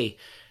say, hey,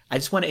 I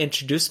just want to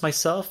introduce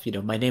myself.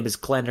 My name is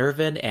Glenn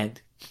Irvin,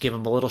 and give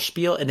them a little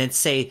spiel, and then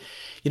say,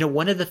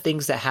 one of the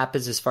things that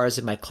happens as far as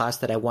in my class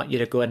that I want you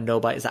to go and know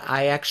about is that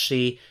I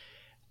actually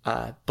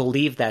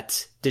believe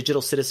that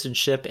digital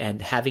citizenship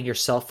and having your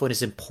cell phone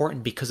is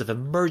important because of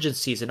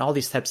emergencies and all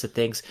these types of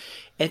things,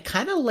 and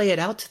kind of lay it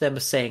out to them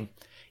of saying,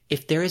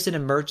 if there is an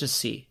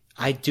emergency,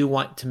 I do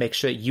want to make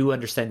sure that you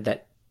understand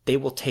that they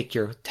will take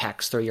your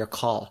text or your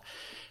call.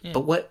 Yeah.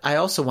 But what I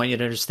also want you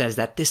to understand is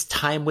that this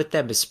time with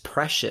them is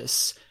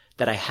precious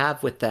that I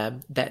have with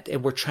them,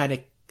 and we're trying to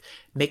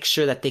make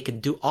sure that they can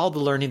do all the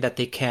learning that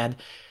they can.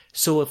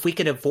 So if we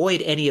can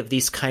avoid any of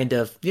these kind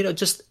of,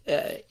 just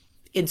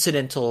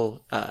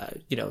incidental,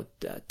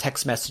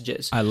 text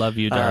messages. I love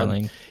you,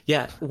 darling.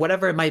 Yeah,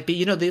 whatever it might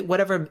be,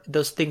 whatever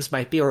those things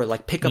might be, or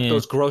like pick up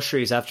those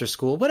groceries after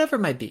school, whatever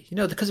it might be,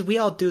 because we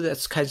all do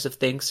those kinds of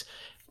things.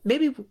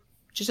 Maybe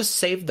just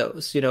save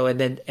those, and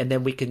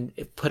then we can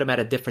put them at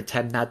a different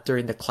time, not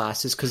during the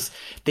classes, because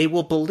they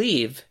will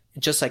believe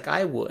just like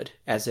I would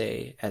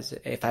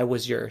if I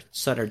was your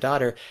son or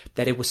daughter,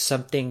 that it was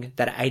something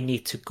that I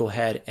need to go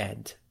ahead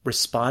and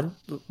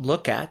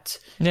look at,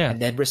 and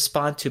then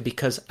respond to,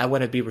 because I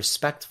want to be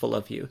respectful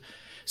of you.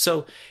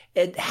 So,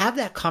 and have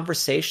that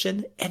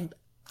conversation. And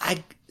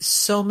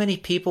so many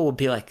people will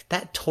be like,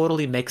 that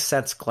totally makes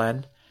sense,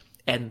 Glenn.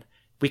 And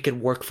we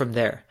can work from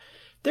there.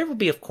 There will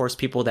be, of course,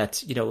 people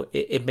that,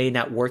 it may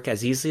not work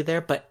as easily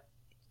there, but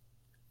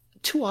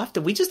too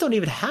often we just don't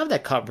even have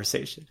that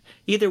conversation,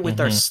 either with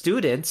our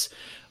students,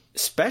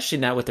 especially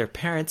not with their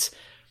parents,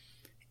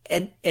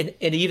 and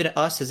even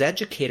us as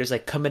educators,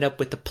 like coming up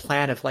with the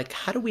plan of like,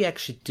 how do we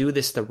actually do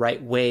this the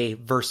right way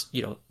versus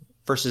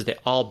the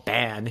all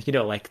ban,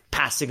 like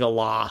passing a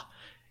law.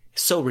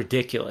 So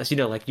ridiculous,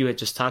 like you had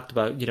just talked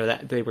about,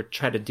 that they were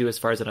trying to do as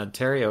far as in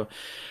Ontario.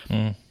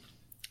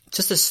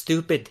 Just a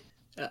stupid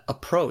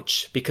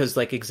approach, because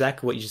like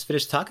exactly what you just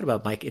finished talking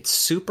about, Mike, it's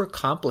super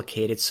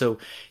complicated. So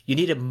you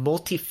need a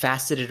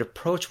multifaceted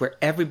approach where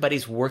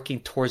everybody's working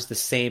towards the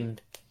same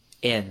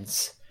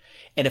ends.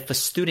 And if a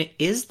student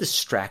is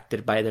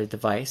distracted by their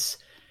device,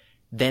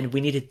 then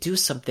we need to do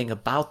something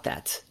about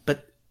that.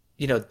 But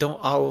don't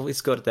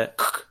always go to the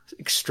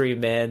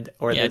extreme end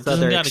or the other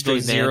extreme end. It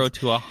doesn't go 0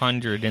 to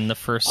 100 in the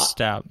first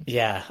step.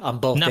 Yeah, on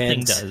both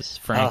ends. Nothing does,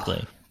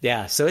 frankly.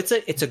 Yeah, so it's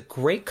a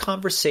great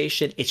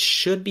conversation. It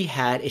should be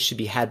had. It should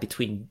be had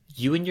between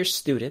you and your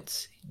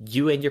students,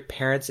 you and your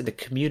parents and the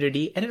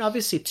community, and then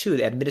obviously too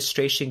the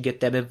administration, get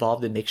them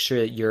involved and make sure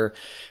that you're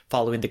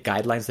following the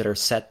guidelines that are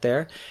set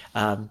there.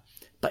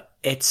 But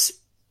it's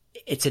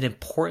an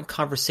important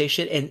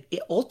conversation, and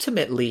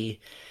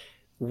ultimately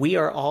we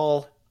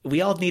all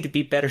need to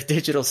be better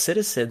digital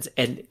citizens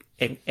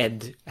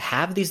and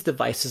have these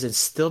devices and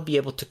still be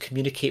able to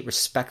communicate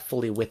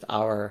respectfully with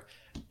our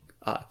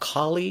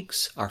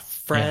colleagues, our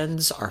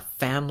friends, our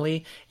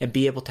family, and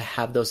be able to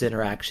have those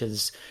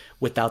interactions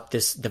without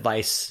this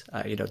device,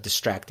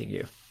 distracting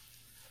you.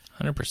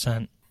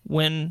 100%.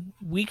 When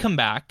we come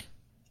back,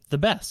 the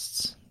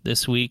bests.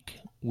 This week,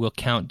 we'll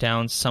count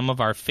down some of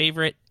our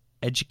favorite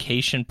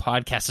education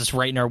podcasts. It's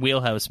right in our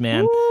wheelhouse,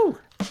 man. Woo!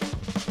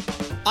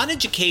 On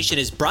Education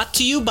is brought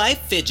to you by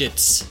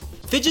Fidgets.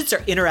 Fidgets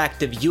are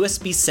interactive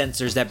USB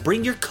sensors that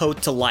bring your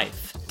code to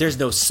life. There's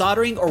no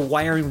soldering or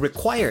wiring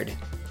required.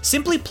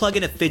 Simply plug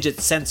in a Fidget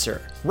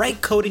sensor,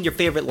 write code in your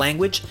favorite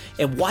language,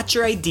 and watch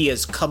your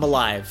ideas come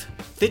alive.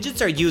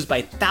 Fidgets are used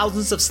by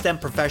thousands of STEM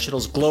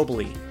professionals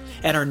globally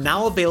and are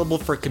now available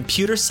for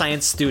computer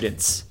science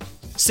students.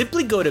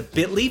 Simply go to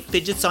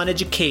bit.ly/Fidgets on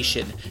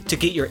Education to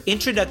get your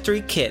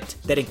introductory kit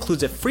that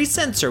includes a free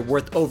sensor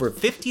worth over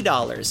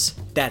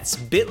 $50. That's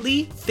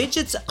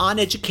bit.ly/Fidgets on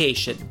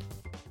Education.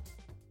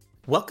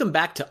 Welcome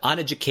back to On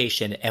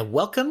Education, and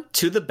welcome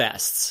to the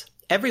bests.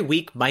 Every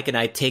week, Mike and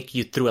I take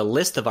you through a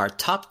list of our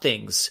top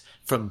things,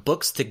 from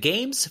books to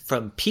games,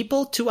 from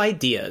people to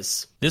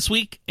ideas. This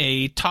week,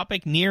 a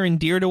topic near and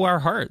dear to our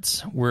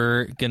hearts.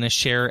 We're going to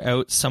share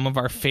out some of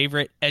our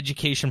favorite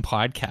education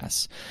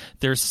podcasts.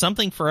 There's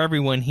something for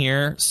everyone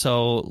here,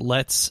 so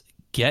let's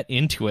get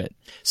into it.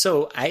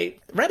 So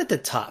right at the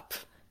top.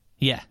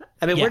 Yeah.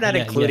 I mean, we're not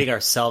including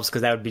ourselves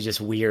because that would be just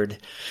weird.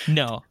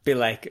 No. Be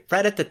like,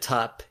 right at the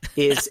top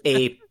is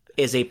a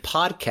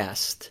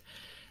podcast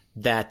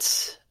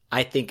that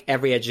I think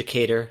every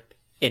educator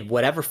in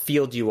whatever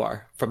field you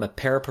are, from a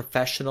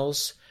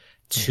paraprofessionals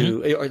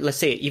to, or let's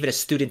say even a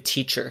student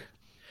teacher,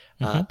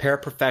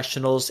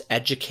 paraprofessionals,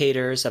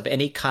 educators of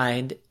any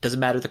kind, doesn't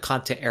matter the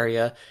content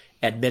area,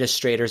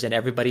 administrators, and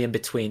everybody in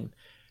between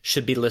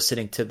should be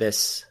listening to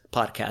this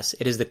podcast.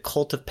 It is The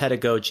Cult of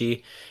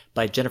Pedagogy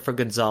by Jennifer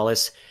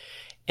Gonzalez.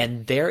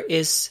 And there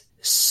is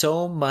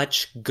so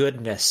much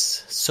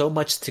goodness, so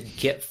much to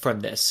get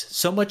from this,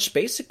 so much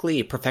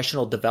basically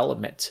professional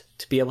development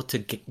to be able to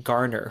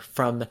garner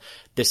from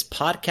this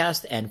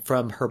podcast and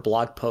from her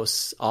blog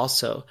posts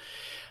also,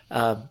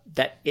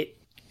 that it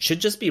should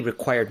just be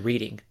required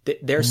reading.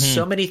 There's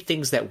so many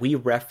things that we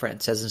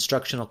reference as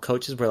instructional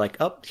coaches. We're like,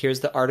 oh,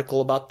 here's the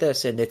article about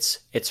this, and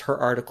it's her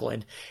article.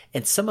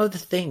 And some of the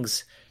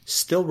things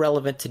still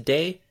relevant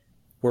today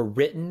were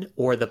written,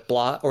 or the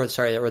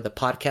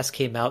podcast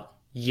came out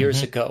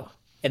years ago,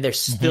 and they're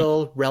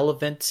still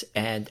relevant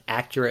and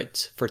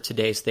accurate for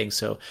today's thing.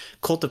 So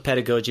Cult of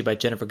Pedagogy by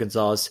Jennifer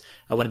Gonzalez,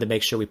 I wanted to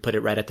make sure we put it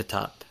right at the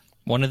top.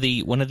 One of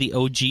the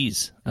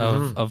OGs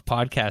of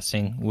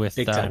podcasting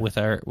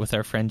with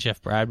our friend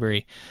Jeff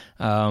Bradbury.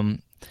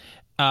 Number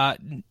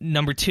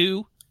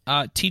 2,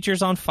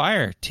 Teachers on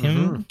Fire.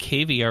 Tim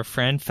Cavey, our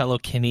friend, fellow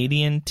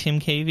Canadian Tim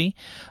Cavey.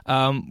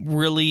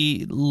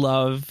 Really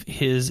love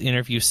his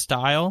interview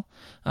style.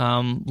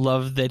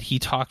 Love that he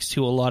talks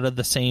to a lot of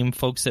the same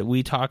folks that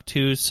we talk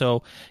to.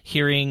 So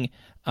hearing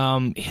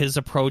his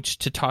approach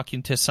to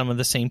talking to some of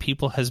the same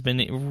people has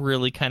been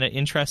really kind of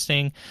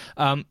interesting.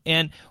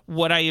 And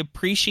what I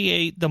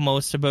appreciate the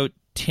most about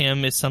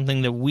Tim is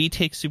something that we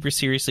take super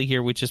seriously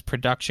here, which is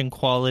production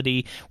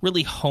quality,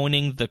 really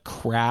honing the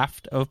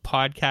craft of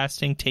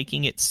podcasting,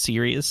 taking it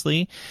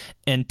seriously.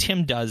 And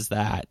Tim does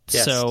that.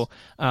 Yes. So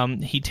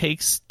he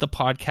takes the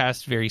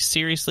podcast very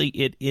seriously.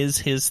 It is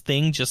his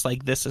thing, just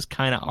like this is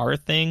kind of our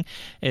thing.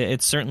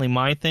 It's certainly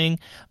my thing.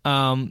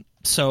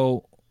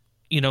 So,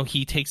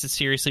 he takes it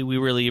seriously. We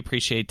really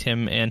appreciate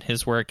Tim and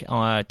his work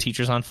on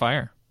Teachers on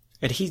Fire.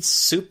 And he's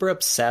super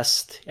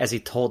obsessed, as he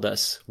told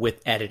us,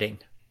 with editing.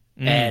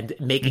 And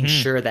making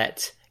sure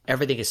that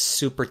everything is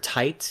super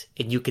tight,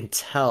 and you can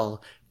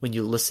tell when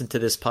you listen to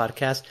this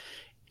podcast,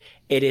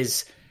 it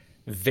is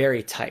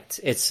very tight.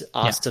 It's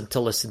awesome to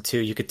listen to.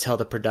 You could tell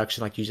the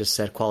production, like you just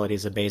said, quality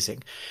is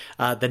amazing.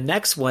 The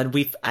next one,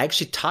 I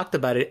actually talked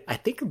about it, I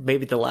think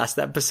maybe the last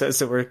episode,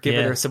 so we're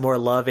giving her some more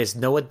love, is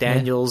Noah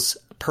Daniels'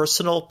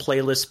 Personal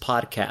Playlist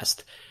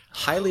Podcast.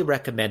 Highly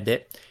recommend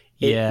it.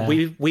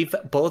 We've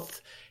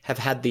both have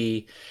had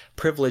the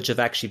privilege of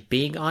actually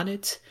being on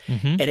it,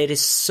 and it is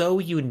so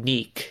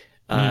unique,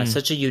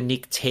 such a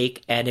unique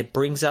take, and it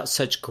brings out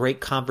such great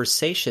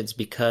conversations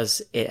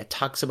because it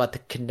talks about the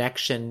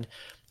connection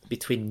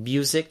between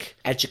music,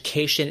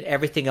 education,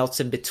 everything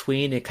else in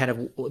between, and kind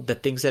of the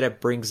things that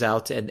it brings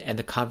out, and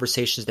the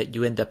conversations that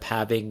you end up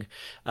having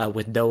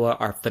with Noah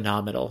are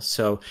phenomenal.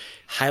 So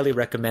highly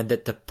recommend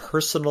it. The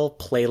Personal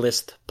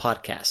Playlist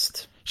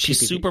Podcast.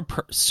 She's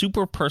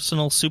super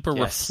personal, super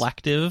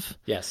reflective.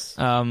 Yes.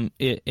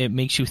 It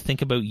makes you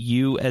think about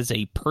you as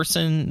a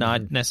person,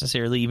 not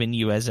necessarily even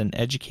you as an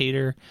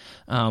educator,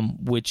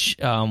 which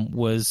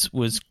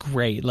was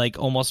great. Like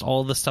almost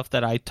all the stuff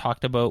that I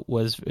talked about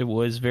was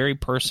very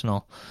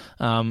personal.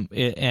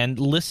 And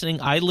listening,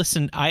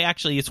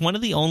 it's one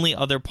of the only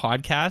other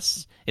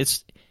podcasts.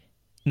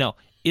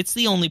 It's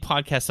the only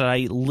podcast that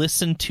I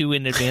listen to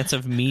in advance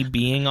of me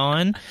being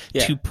on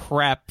to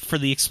prep for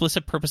the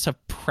explicit purpose of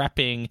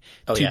prepping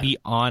to be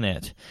on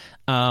it.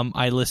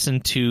 I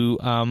listen to,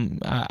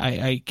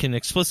 I can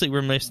explicitly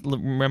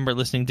remember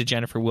listening to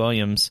Jennifer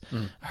Williams,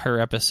 her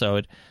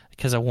episode,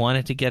 because I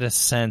wanted to get a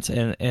sense,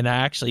 and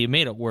it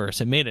made it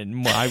worse.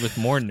 I was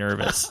more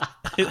nervous.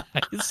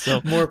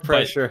 More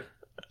pressure.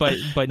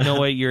 But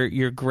Noah,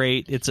 you're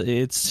great.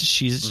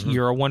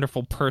 You're a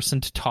wonderful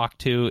person to talk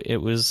to. It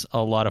was a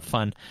lot of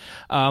fun.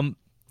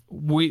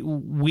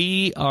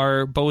 We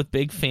are both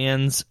big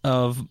fans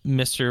of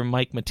Mr.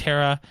 Mike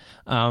Matera,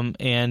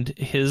 and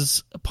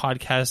his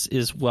podcast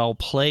is Well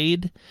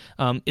Played.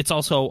 It's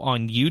also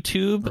on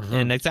YouTube,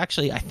 and it's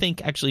I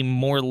think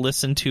more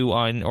listened to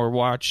on or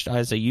watched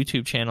as a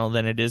YouTube channel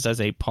than it is as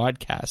a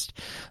podcast.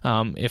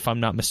 If I'm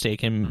not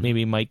mistaken,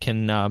 maybe Mike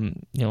can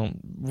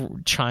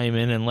chime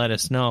in and let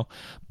us know.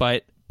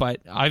 But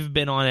I've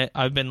been on it.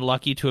 I've been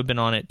lucky to have been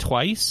on it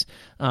twice.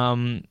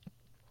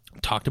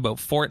 Talked about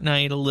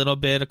Fortnite a little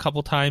bit, a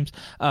couple times,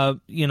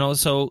 and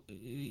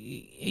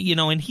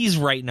he's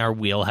right in our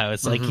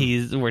wheelhouse. Like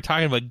we're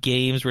talking about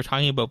games, we're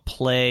talking about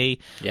play,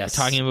 we're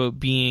talking about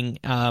being,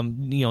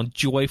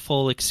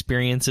 joyful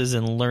experiences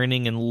and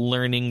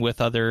learning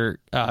with other,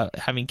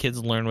 having kids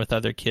learn with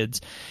other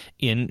kids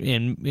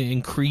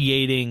in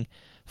creating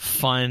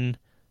fun,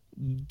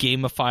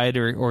 gamified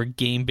or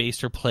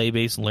game-based or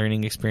play-based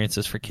learning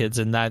experiences for kids,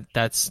 and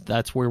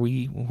that's where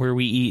we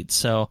eat.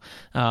 So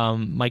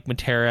Mike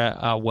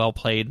Matera, Well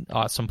Played,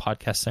 awesome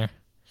podcast there.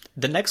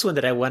 The next one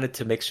that I wanted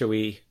to make sure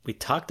we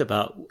talked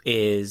about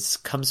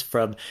comes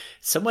from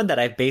someone that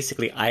I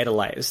basically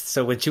idolized.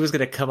 So when she was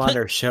going to come on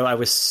our show, I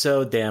was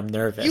so damn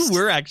nervous. You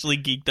were actually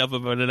geeked up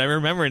about it. I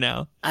remember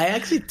now. I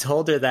actually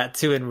told her that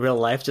too in real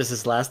life, just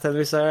this last time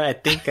we saw her. I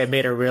think I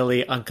made her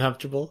really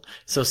uncomfortable.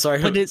 So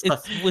sorry. But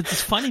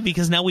it's funny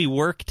because now we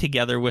work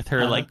together with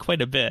her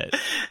quite a bit.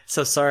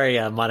 So sorry,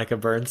 Monica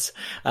Burns.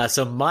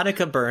 So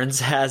Monica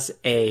Burns has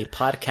a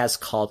podcast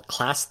called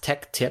Class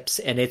Tech Tips,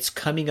 and it's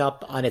coming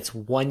up on its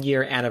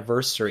 1-year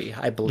anniversary,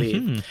 I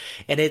believe.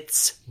 And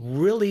it's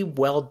really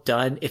well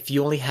done. If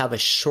you only have a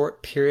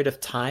short period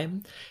of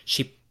time,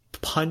 she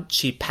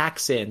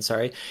packs in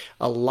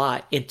a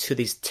lot into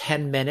these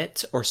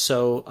 10-minute or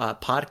so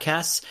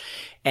podcasts,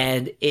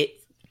 and it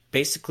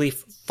basically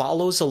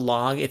follows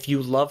along. If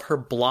you love her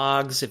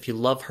blogs, if you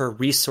love her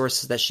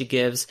resources that she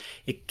gives,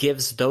 it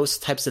gives those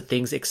types of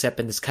things, except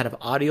in this kind of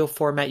audio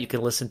format. You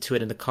can listen to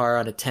it in the car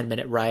on a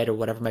 10-minute ride or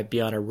whatever might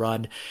be on a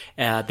run.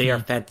 They are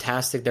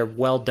fantastic. They're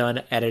well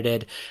done,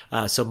 edited.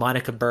 So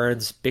Monica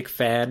Burns, big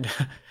fan.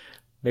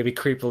 Maybe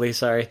creepily,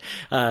 sorry.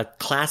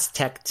 Class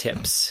Tech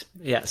Tips.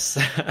 Yes.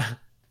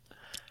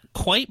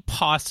 Quite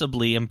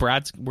possibly, and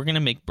I'm going to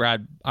make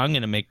Brad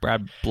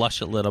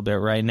blush a little bit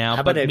right now.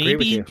 How about I agree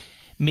with you?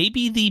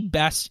 Maybe the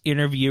best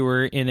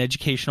interviewer in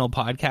educational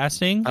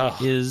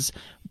podcasting is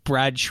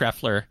Brad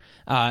Schreffler.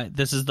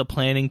 This is the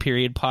Planning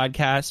Period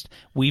podcast.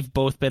 We've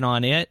both been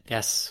on it.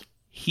 Yes.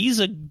 He's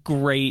a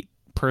great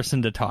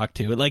person to talk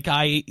to. Like,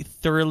 I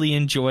thoroughly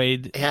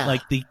enjoyed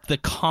the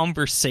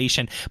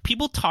conversation.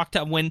 People talked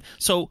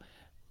so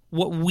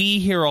what we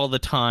hear all the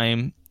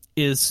time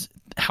is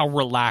how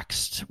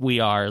relaxed we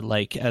are,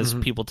 like, as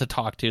people to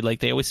talk to. Like,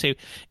 they always say,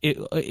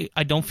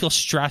 I don't feel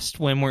stressed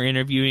when we're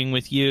interviewing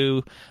with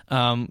you.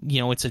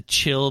 It's a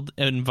chilled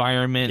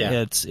environment.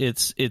 Yeah.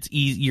 It's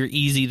easy. You're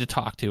easy to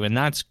talk to, and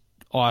that's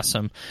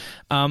awesome.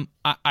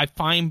 I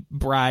find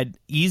Brad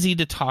easy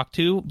to talk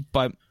to,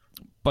 but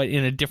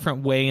in a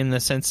different way, in the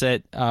sense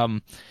that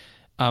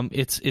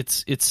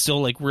it's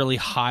still like really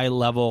high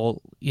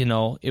level.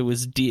 It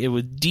was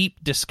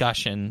deep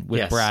discussion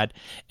with Brad,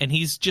 and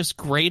he's just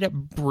great at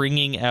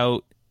bringing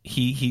out.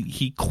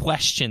 He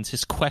questions.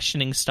 His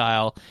questioning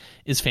style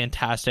is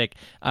fantastic.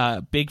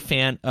 Big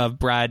fan of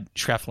Brad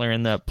Schreffler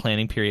in the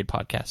Planning Period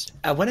podcast.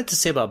 I wanted to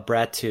say about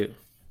Brad too.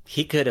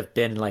 He could have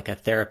been like a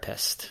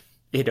therapist,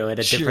 in a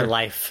different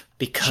life,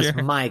 because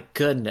my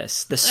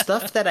goodness, the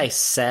stuff that I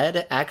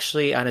said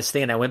actually on his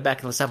thing, and I went back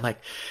and listened, I'm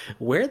like,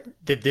 where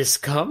did this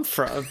come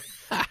from?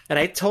 And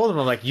I told him,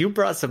 I'm like, you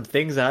brought some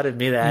things out of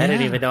me that I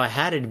didn't even know I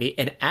had in me.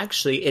 And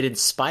actually it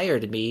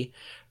inspired me.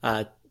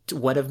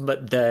 One of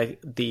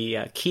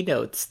the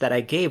keynotes that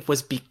I gave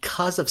was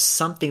because of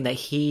something that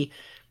he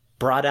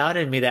brought out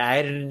in me that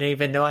I didn't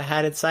even know I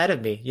had inside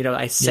of me.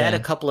 I said a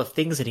couple of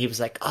things and he was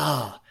like,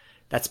 oh,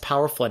 that's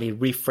powerful. And he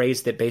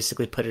rephrased it,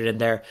 basically put it in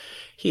there.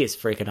 He is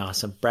freaking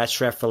awesome. Brad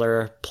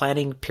Schreffler,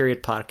 Planning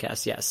Period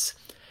podcast. Yes.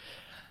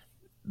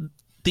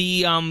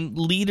 The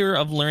leader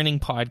of Learning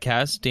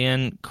podcast,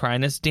 Dan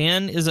Kreiness.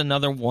 Dan is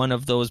another one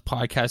of those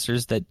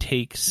podcasters that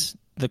takes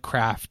the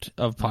craft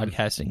of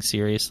podcasting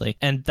seriously.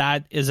 And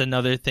that is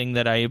another thing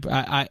that I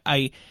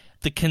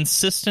the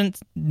consistent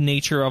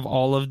nature of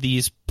all of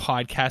these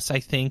podcasts,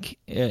 I think,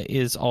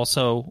 is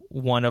also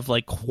one of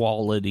like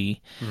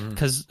quality,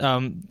 because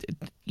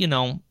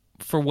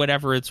for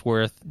whatever it's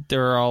worth,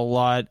 there are a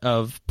lot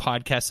of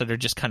podcasts that are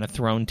just kind of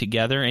thrown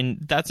together, and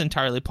that's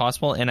entirely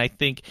possible. And I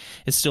think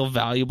it's still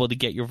valuable to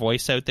get your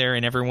voice out there,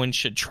 and everyone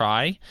should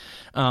try.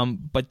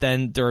 But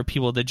then there are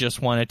people that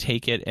just want to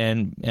take it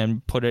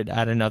and put it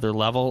at another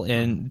level.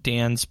 And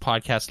Dan's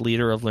podcast,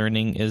 Leader of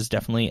Learning, is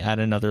definitely at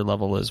another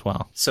level as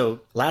well. So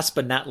last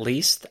but not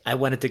least, I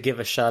wanted to give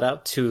a shout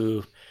out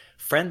to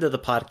friend of the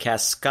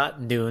podcast, Scott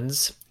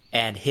Nunes,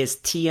 and his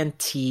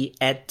TNT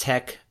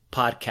EdTech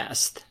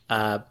podcast.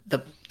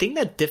 The thing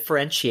that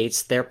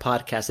differentiates their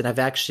podcast, and I've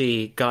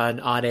actually gone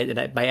on it,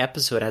 and my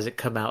episode hasn't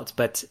come out,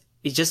 but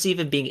it's just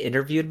even being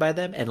interviewed by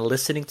them and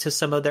listening to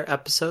some of their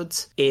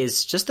episodes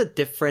is just a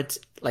different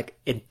like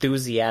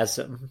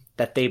enthusiasm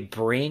that they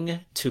bring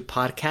to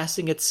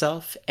podcasting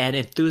itself, and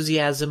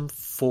enthusiasm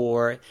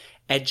for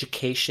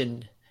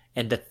education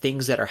and the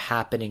things that are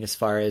happening as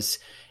far as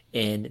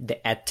in the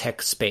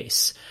edtech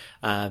space.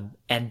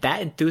 And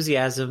that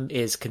enthusiasm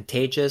is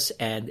contagious,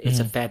 and it's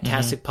a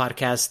fantastic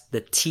podcast.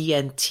 The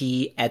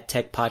TNT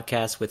EdTech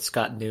podcast with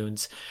Scott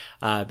Nunes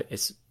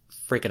is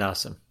freaking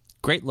awesome.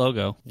 Great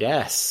logo.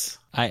 Yes.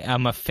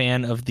 I'm a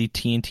fan of the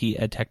TNT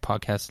EdTech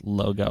podcast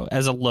logo.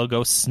 As a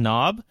logo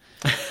snob,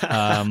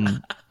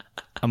 I'm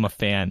a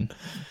fan.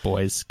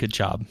 Boys, good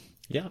job.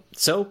 Yeah.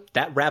 So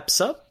that wraps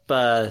up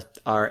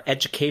our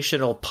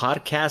educational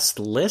podcast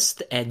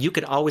list, and you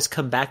can always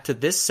come back to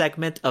this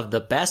segment of the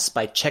best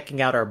by checking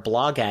out our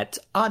blog at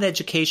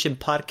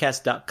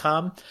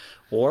oneducationpodcast.com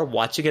or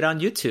watching it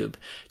on YouTube.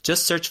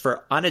 Just search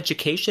for On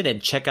Education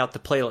and check out the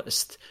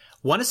playlist.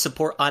 Want to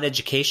support On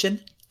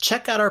Education?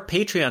 Check out our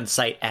Patreon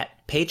site at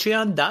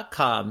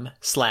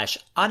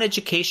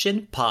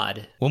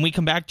patreon.com/oneducationpod. When we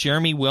come back,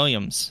 Jeremy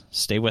Williams.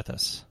 Stay with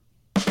us.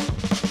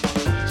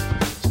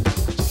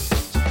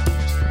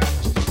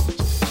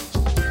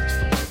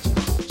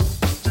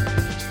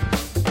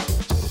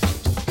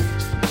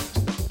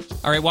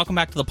 All right, welcome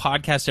back to the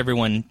podcast,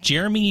 everyone.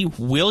 Jeremy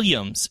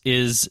Williams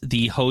is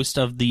the host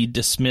of the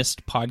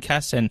Dismissed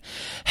podcast and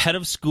head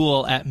of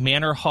school at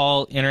Manor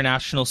Hall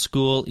International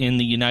School in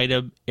the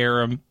United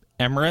Arab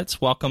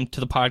Emirates. Welcome to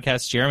the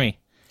podcast, Jeremy.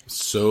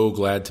 So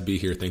glad to be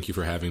here. Thank you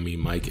for having me,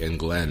 Mike and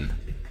Glenn.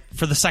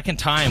 For the second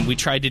time, we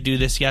tried to do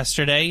this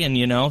yesterday, and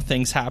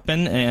things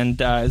happen,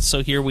 and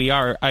so here we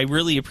are. I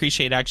really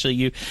appreciate actually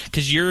you,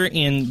 because you're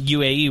in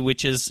UAE,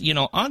 which is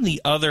on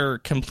the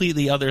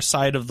completely other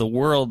side of the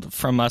world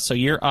from us. So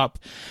you're up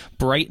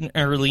bright and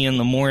early in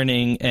the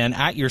morning and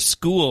at your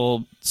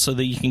school so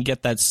that you can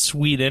get that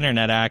sweet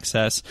internet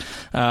access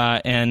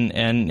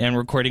and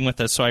recording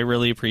with us. So I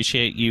really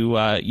appreciate you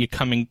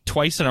coming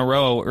twice in a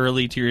row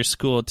early to your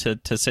school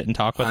to sit and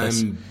talk with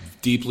us. I'm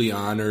deeply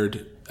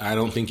honored. I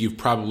don't think you've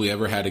probably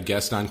ever had a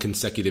guest on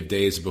consecutive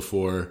days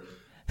before.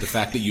 The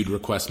fact that you'd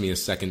request me a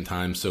second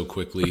time so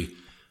quickly,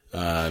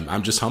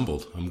 I'm just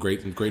humbled. I'm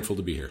grateful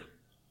to be here.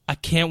 I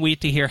can't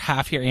wait to hear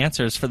half your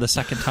answers for the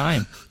second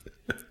time.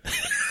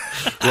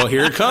 Well,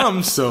 here it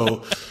comes.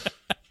 So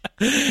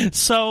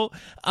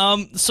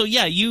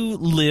yeah, you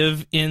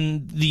live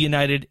in the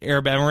United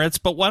Arab Emirates,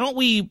 but why don't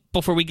we,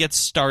 before we get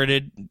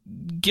started,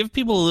 give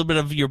people a little bit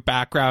of your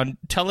background.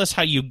 Tell us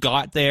how you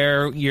got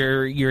there,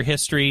 your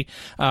history,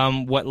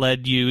 what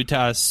led you to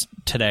us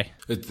today.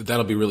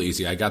 That'll be really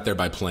easy. I got there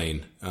by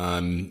plane.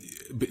 I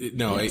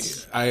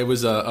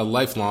was a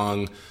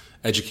lifelong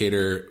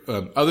educator.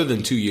 Other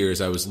than 2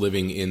 years, I was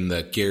living in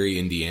the Gary,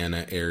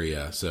 Indiana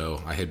area.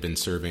 So I had been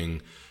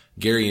serving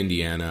Gary,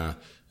 Indiana,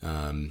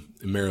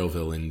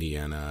 Merrillville,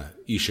 Indiana,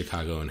 East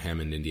Chicago, and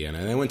Hammond, Indiana.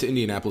 And I went to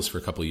Indianapolis for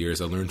a couple of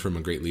years. I learned from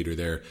a great leader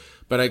there.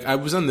 But I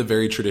was on the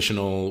very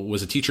traditional,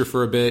 was a teacher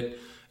for a bit.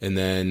 And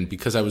then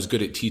because I was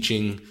good at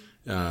teaching,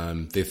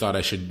 they thought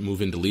I should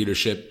move into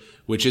leadership,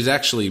 which is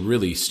actually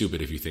really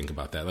stupid if you think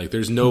about that. Like,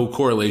 there's no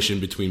correlation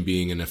between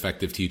being an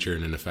effective teacher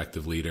and an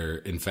effective leader.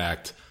 In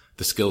fact,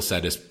 the skill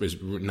set is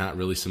not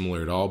really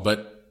similar at all.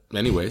 But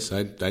anyways,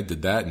 I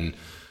did that and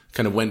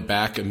kind of went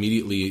back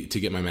immediately to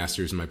get my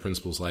master's and my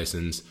principal's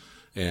license,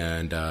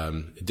 and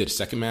did a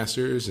second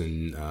master's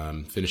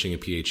and finishing a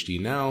PhD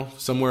now.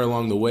 Somewhere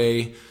along the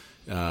way,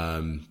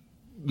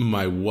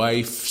 my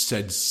wife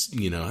said,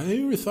 have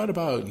you ever thought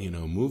about,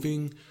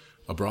 moving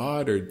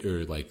abroad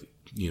or like,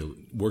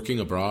 working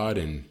abroad?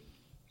 And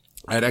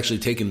I had actually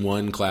taken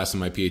one class in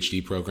my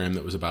PhD program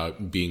that was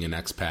about being an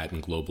expat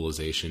and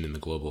globalization in the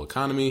global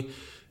economy.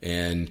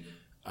 And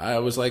I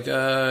was like,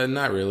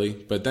 not really.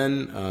 But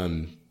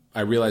then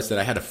I realized that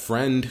I had a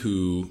friend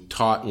who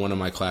taught one of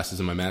my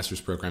classes in my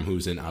master's program who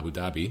was in Abu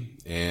Dhabi.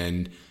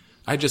 And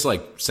I just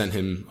sent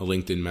him a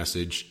LinkedIn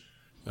message,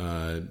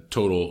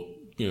 total,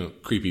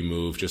 creepy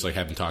move, just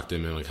haven't talked to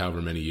him in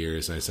however many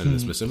years. And I sent him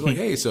this message. I was like,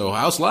 hey, so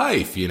how's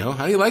life?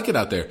 How do you like it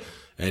out there?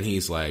 And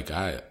he's like,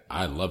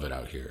 I love it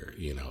out here.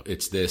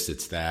 It's this,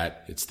 it's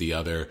that, it's the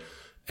other.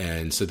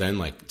 And so then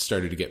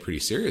started to get pretty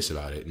serious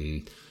about it.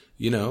 And,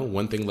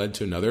 one thing led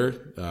to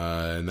another.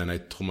 And then I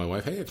told my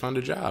wife, hey, I found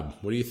a job.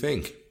 What do you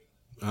think?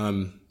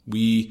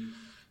 We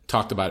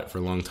talked about it for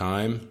a long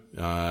time.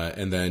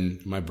 And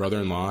then my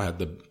brother-in-law had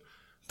the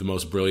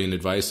most brilliant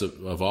advice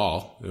of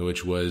all,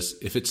 which was,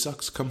 if it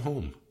sucks, come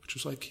home.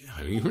 Which was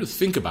you really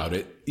think about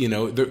it,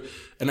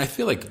 and I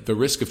feel like the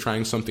risk of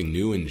trying something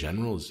new in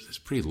general is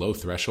pretty low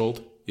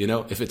threshold.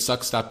 If it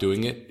sucks, stop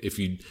doing it. If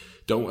you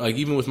don't,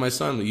 even with my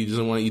son, he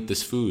doesn't want to eat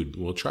this food,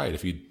 we'll try it.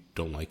 If you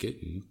don't like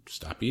it,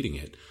 stop eating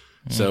it.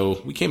 Mm.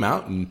 So we came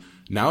out, and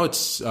now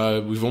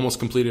we've almost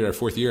completed our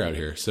 4th year out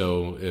here.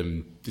 So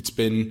it's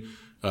been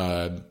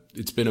a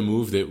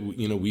move that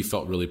we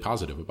felt really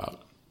positive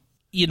about.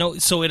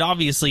 So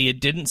it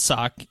didn't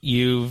suck.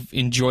 You've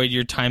enjoyed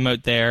your time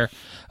out there.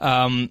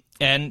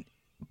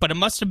 But it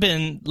must have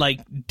been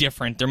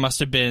different. There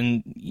must have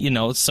been,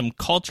 some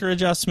culture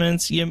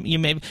adjustments. You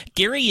may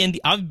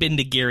I've been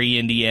to Gary,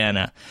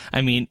 Indiana.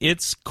 I mean,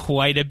 it's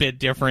quite a bit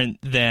different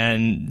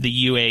than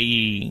the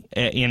UAE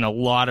in a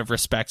lot of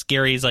respects.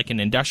 Gary is an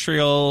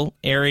industrial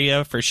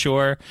area for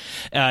sure.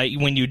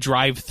 When you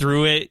drive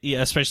through it,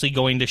 especially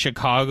going to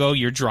Chicago,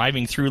 you're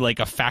driving through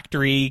a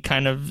factory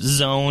kind of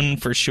zone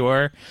for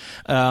sure.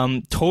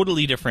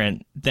 Totally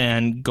different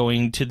than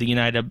going to the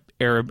United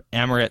Arab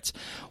Emirates.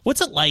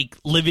 What's it like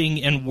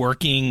living and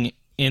working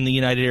in the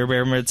United Arab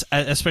Emirates,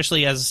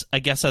 especially as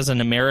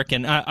an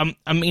American?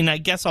 I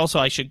guess also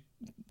I should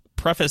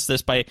preface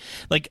this by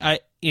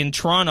in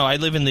Toronto, I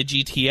live in the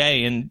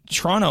GTA, and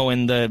Toronto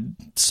in the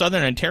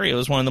Southern Ontario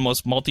is one of the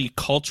most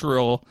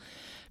multicultural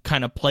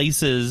kind of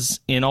places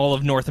in all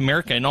of North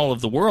America and all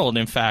of the world.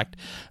 In fact,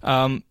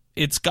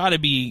 it's got to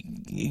be,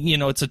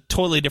 it's a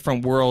totally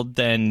different world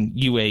than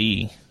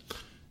UAE.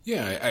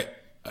 Yeah,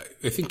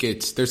 I think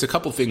there's a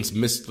couple things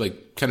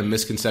kind of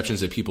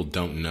misconceptions that people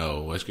don't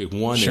know.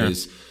 One Sure.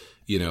 is,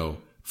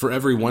 for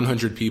every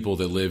 100 people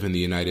that live in the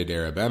United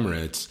Arab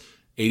Emirates,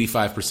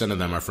 85% of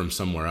them are from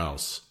somewhere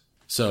else.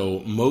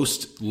 So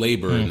most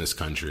labor in this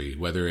country,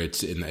 whether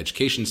it's in the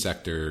education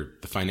sector,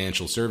 the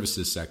financial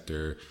services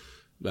sector,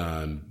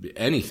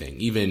 anything,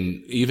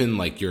 even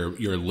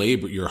your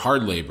labor, your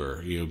hard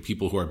labor,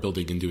 people who are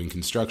building and doing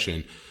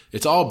construction,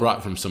 it's all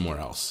brought from somewhere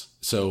else.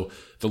 So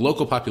the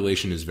local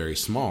population is very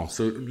small.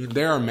 So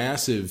there are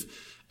massive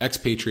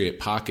expatriate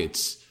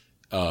pockets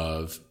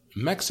of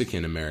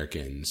Mexican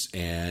Americans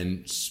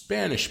and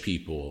Spanish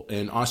people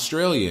and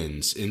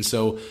Australians. And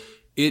so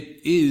it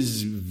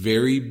is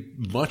very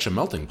much a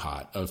melting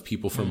pot of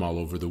people from all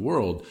over the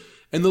world.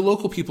 And the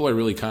local people are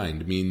really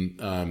kind. I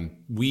mean,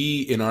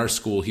 we in our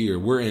school here,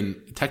 we're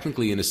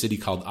technically in a city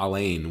called Al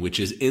Ain, which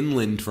is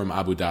inland from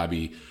Abu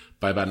Dhabi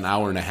by about an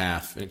hour and a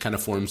half. And it kind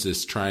of forms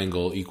this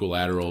triangle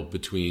equilateral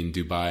between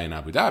Dubai and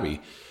Abu Dhabi.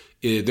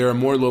 There are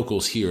more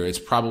locals here. It's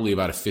probably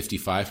about a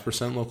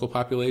 55% local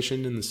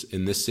population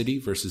in this city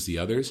versus the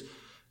others.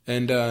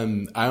 And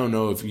I don't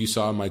know if you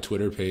saw on my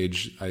Twitter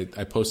page,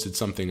 I posted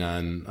something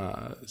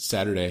on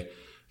Saturday.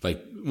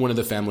 One of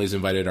the families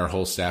invited our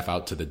whole staff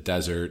out to the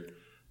desert.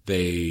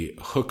 They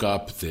hook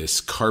up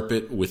this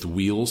carpet with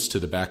wheels to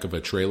the back of a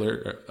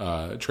trailer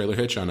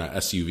hitch on a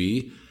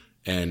SUV,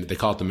 and they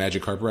call it the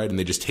Magic Carpet Ride, and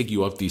they just take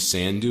you up these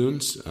sand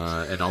dunes,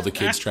 and all the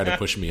kids try to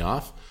push me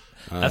off.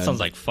 That sounds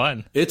like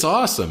fun. It's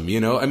awesome.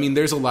 I mean,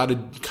 there's a lot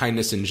of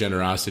kindness and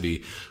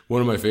generosity.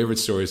 One of my favorite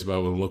stories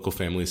about one of the local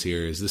families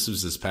here is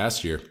this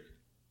past year,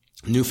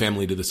 new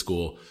family to the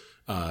school,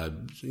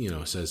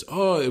 says,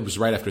 oh, it was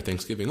right after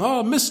Thanksgiving.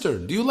 Oh, mister,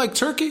 do you like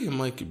turkey? I'm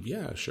like,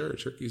 yeah, sure.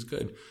 Turkey's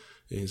good.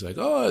 And he's like,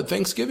 "Oh,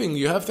 Thanksgiving,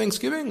 you have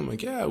Thanksgiving?" I'm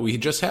like, "Yeah, we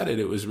just had it.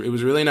 It was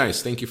really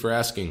nice. Thank you for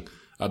asking,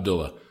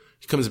 Abdullah."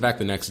 He comes back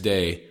the next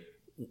day,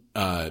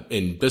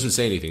 and doesn't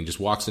say anything,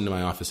 just walks into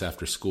my office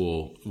after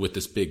school with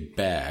this big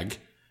bag,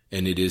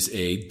 and it is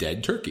a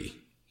dead turkey.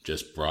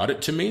 Just brought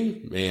it to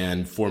me,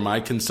 and for my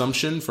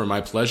consumption, for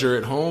my pleasure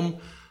at home,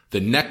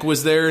 the neck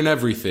was there and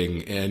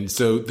everything. And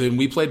so then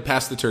we played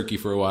pass the turkey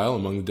for a while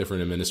among the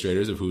different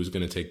administrators of who was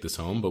going to take this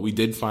home, but we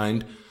did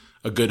find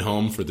a good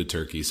home for the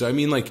turkey. So, I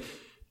mean, like,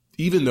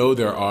 even though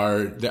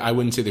I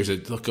wouldn't say there's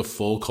a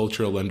full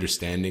cultural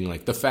understanding,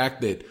 like the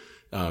fact that,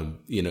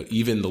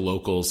 even the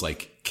locals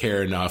like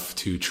care enough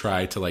to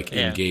try to like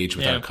engage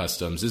with our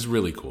customs is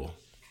really cool.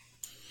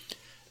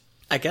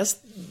 I guess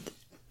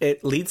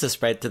it leads us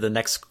right to the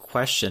next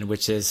question,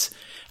 which is,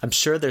 I'm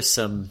sure there's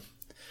some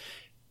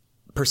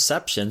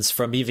perceptions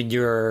from even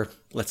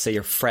let's say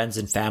your friends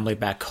and family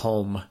back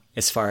home,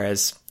 as far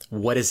as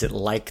what is it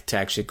like to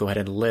actually go ahead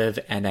and live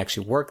and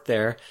actually work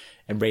there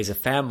and raise a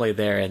family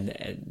there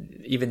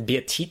and even be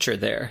a teacher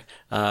there,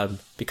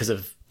 because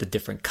of the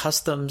different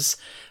customs.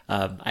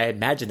 I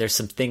imagine there's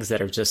some things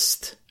that are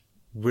just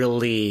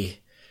really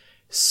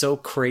so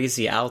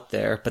crazy out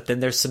there, but then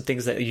there's some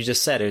things that you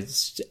just said,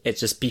 it's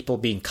just people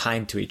being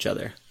kind to each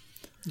other.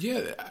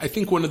 Yeah, I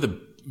think one of the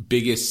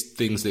biggest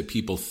things that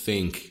people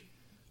think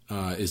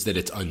is that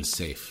it's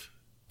unsafe.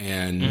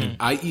 And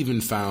I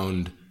even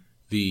found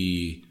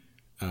the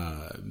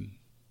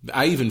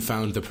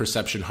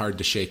perception hard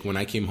to shake when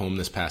I came home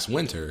this past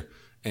winter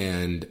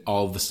and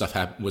all of the stuff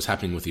was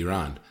happening with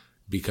Iran,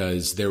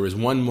 because there was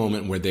one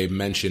moment where they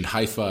mentioned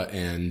Haifa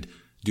and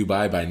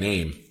Dubai by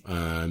name,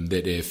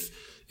 that if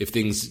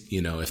things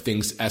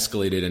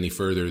escalated any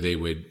further, they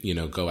would,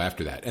 go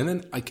after that. And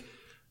then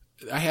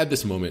I had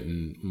this moment,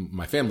 and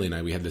my family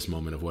and we had this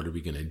moment of, what are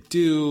we going to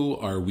do?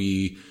 Are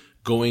we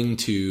going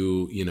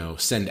to,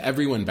 send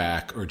everyone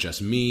back or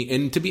just me?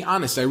 And to be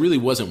honest, I really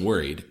wasn't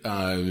worried.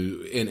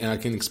 And I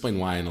can explain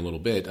why in a little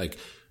bit. Like,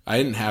 I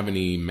didn't have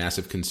any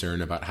massive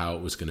concern about how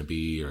it was going to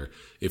be or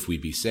if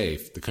we'd be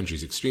safe. The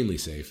country's extremely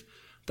safe.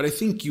 But I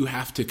think you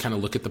have to kind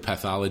of look at the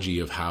pathology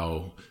of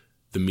how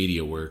the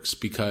media works,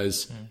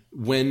 because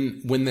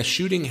when the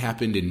shooting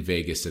happened in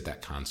Vegas at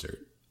that concert,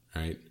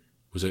 right,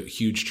 it was a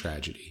huge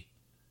tragedy,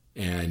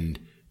 and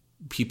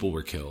people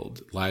were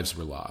killed, lives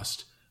were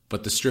lost,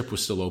 but the Strip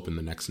was still open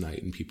the next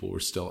night and people were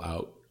still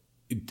out.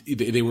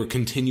 They were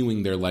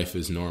continuing their life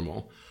as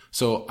normal.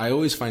 So I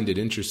always find it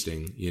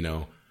interesting,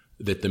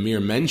 that the mere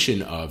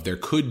mention of there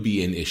could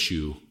be an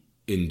issue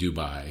in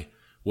Dubai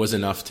was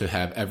enough to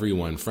have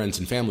everyone, friends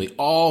and family,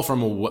 all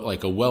from a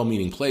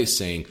well-meaning place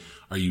saying,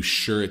 "Are you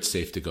sure it's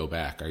safe to go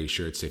back? Are you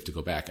sure it's safe to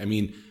go back?" I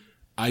mean,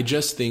 I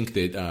just think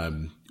that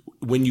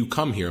when you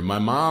come here,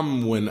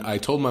 when I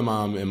told my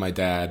mom and my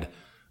dad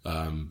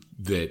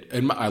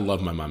I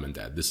love my mom and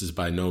dad. This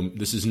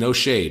is no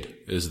shade,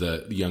 as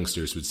the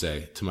youngsters would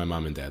say to my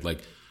mom and dad.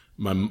 Like,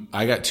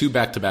 I got 2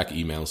 back-to-back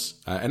emails,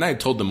 and I had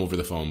told them over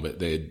the phone, but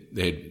they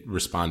had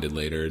responded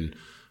later. And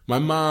my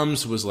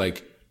mom's was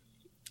like,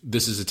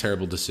 "This is a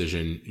terrible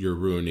decision. You're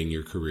ruining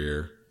your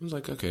career." I was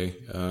like, "Okay,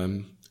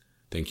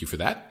 thank you for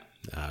that.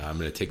 I'm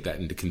going to take that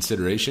into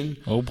consideration."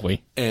 Oh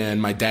boy.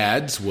 And my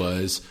dad's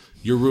was,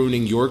 "You're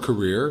ruining your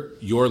career,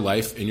 your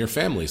life, and your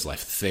family's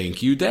life."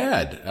 Thank you,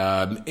 Dad.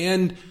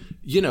 And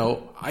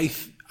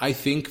I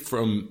think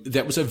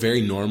that was a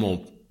very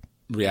normal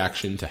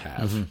reaction to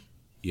have.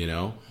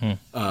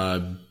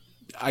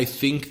 I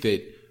think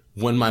that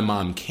when my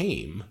mom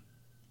came,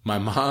 my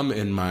mom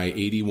and my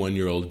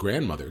 81-year-old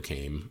grandmother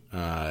came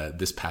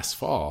this past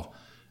fall,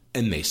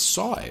 and they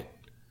saw it.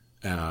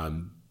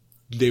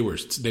 They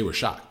were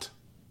shocked,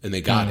 and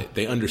they got it.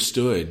 They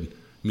understood.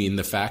 I mean,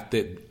 the fact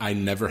that I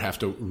never have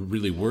to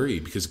really worry,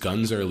 because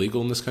guns are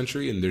illegal in this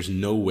country, and there's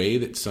no way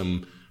that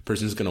some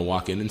person's going to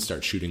walk in and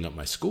start shooting up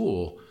my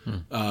school.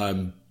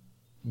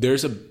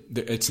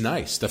 It's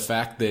nice. The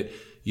fact that,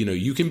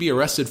 you can be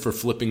arrested for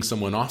flipping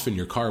someone off in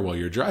your car while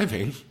you're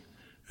driving.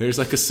 There's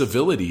like a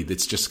civility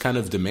that's just kind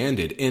of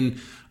demanded. And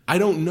I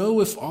don't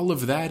know if all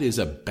of that is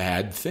a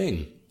bad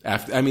thing.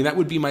 That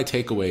would be my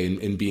takeaway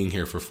in being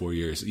here for 4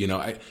 years.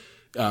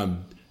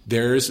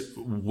 There's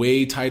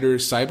way tighter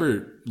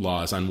cyber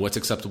laws on what's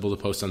acceptable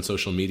to post on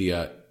social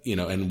media,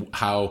 and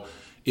how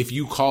if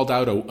you called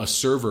out a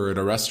server at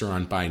a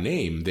restaurant by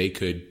name, they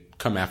could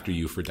come after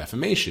you for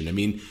defamation. I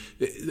mean,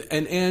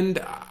 and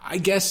I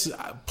guess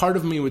part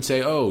of me would say,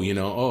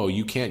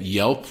 you can't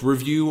Yelp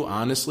review,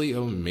 honestly.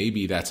 Oh,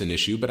 maybe that's an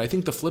issue. But I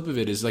think the flip of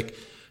it is like,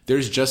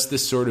 there's just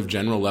this sort of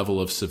general level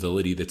of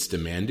civility that's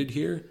demanded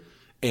here.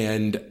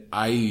 And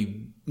I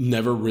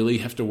never really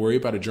have to worry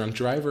about a drunk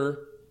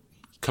driver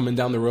coming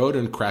down the road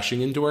and crashing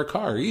into our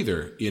car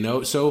either,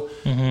 So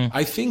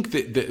I think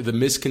that the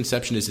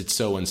misconception is it's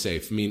so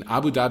unsafe. I mean,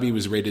 Abu Dhabi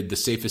was rated the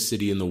safest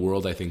city in the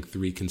world, I think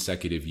 3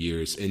 consecutive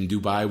years, and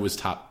Dubai was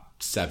top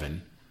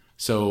 7.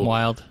 So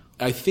wild.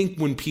 I think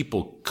when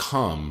people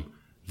come,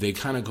 they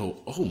kind of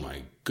go, "Oh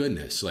my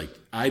goodness, like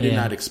I did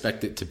not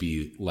expect it to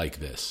be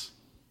like this."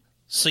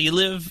 So you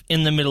live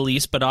in the Middle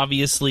East, but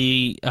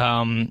obviously,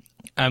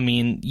 I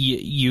mean,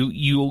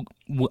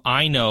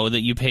 I know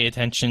that you pay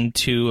attention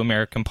to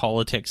American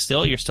politics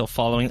still. You're still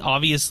following.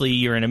 Obviously,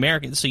 you're an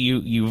American, so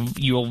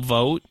you'll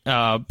vote.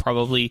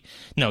 Probably,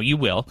 no, you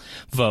will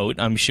vote,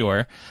 I'm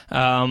sure.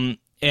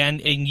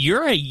 And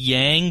you're a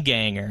Yang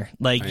ganger.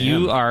 Like,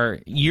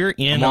 you're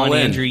in on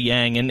Andrew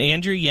Yang. And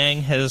Andrew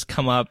Yang has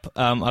come up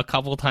a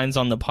couple times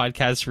on the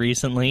podcast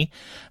recently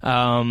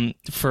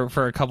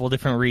for a couple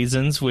different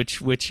reasons,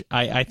 which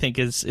I think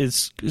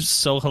is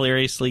so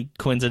hilariously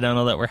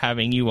coincidental that we're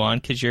having you on,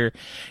 because you're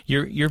big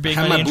on Andrew Yang.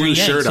 I have my blue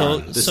shirt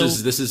on.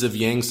 This is of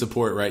Yang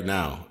support right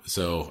now.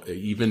 So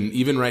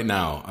even right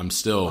now, I'm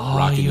still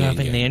rocking you Yang.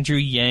 have an Andrew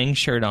Yang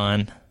shirt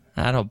on.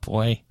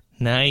 Attaboy.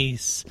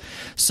 Nice.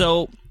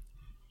 So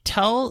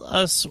tell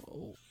us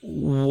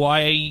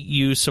why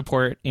you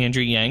support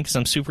Andrew Yang, because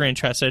I'm super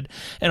interested,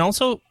 and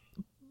also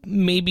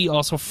maybe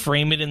also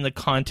frame it in the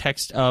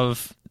context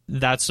of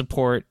that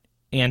support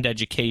and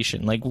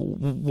education. Like,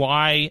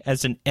 why,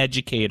 as an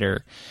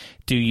educator,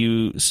 do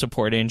you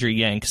support Andrew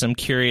Yang? Because I'm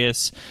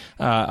curious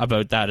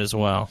about that as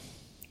well.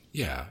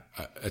 Yeah,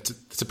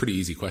 it's a pretty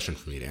easy question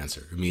for me to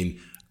answer. I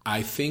mean,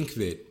 I think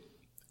that,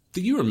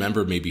 do you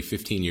remember maybe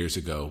 15 years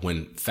ago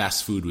when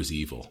fast food was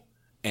evil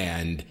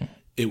and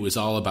it was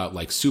all about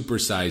like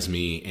supersize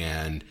me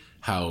and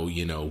how,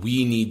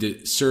 we need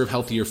to serve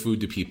healthier food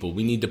to people.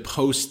 We need to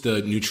post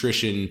the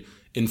nutrition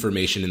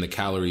information and the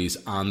calories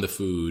on the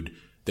food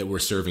that we're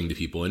serving to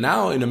people. And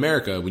now in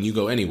America, when you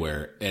go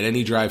anywhere at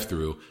any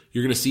drive-through,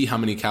 you're going to see how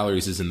many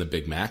calories is in the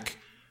Big Mac.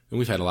 And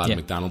we've had a lot of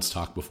McDonald's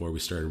talk before we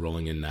started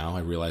rolling in now.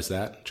 I realize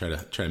that. Try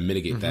to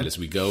mitigate that as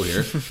we go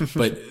here.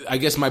 But I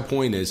guess my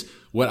point is,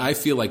 what I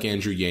feel like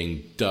Andrew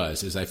Yang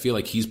does is I feel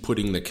like he's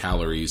putting the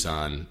calories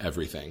on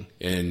everything.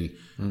 And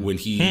when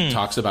he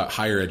talks about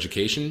higher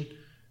education,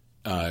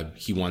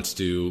 he wants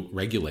to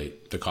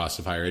regulate the cost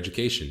of higher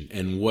education.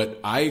 And what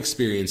I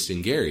experienced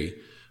in Gary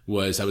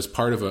was I was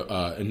part of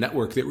a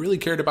network that really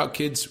cared about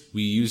kids.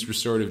 We used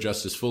restorative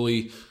justice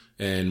fully.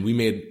 And we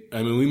made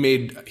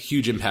a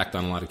huge impact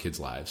on a lot of kids'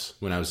 lives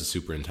when I was a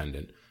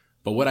superintendent.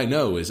 But what I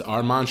know is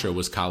our mantra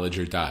was college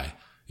or die.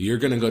 You're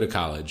going to go to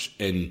college.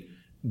 And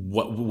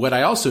what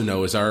I also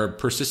know is our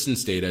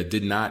persistence data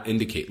did not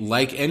indicate,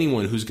 like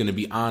anyone who's going to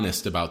be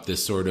honest about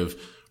this sort of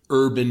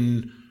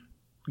urban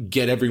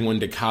get everyone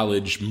to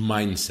college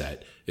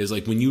mindset, is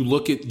like, when you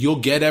look at, you'll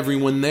get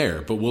everyone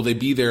there, but will they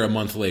be there a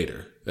month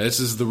later? This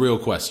is the real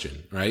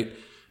question, right?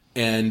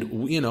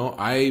 And,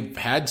 I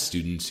had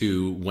students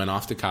who went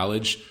off to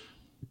college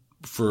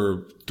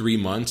for 3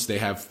 months. They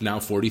have now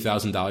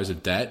 $40,000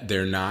 of debt.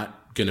 They're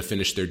not going to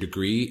finish their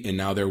degree. And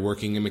now they're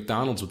working in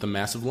McDonald's with a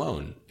massive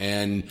loan.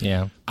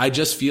 And I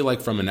just feel like,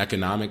 from an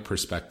economic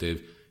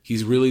perspective,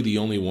 he's really the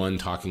only one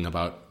talking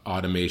about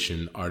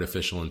automation,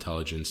 artificial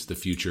intelligence, the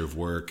future of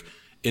work,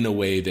 in a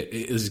way that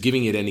is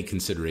giving it any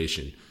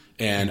consideration.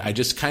 And I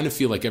just kind of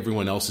feel like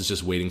everyone else is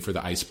just waiting for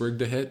the iceberg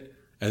to hit,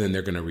 and then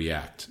they're going to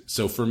react.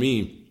 So for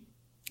me,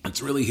 it's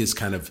really his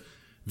kind of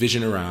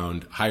vision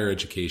around higher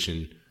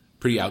education,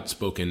 pretty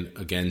outspoken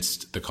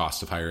against the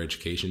cost of higher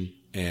education.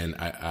 And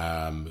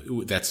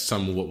that's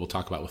some of what we'll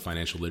talk about with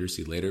financial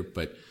literacy later.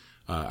 But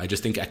I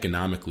just think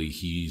economically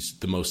he's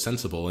the most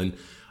sensible. And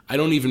I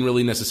don't even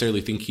really necessarily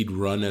think he'd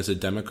run as a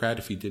Democrat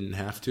if he didn't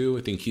have to.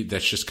 I think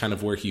that's just kind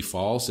of where he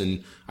falls.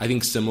 And I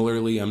think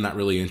similarly, I'm not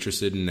really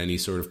interested in any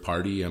sort of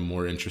party. I'm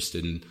more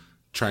interested in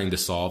trying to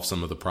solve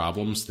some of the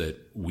problems that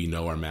we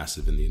know are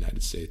massive in the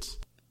United States.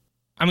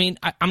 I mean,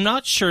 I'm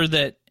not sure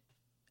that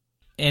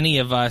any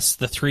of us,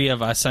 the three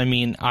of us, I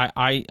mean,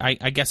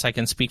 I guess I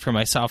can speak for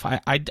myself.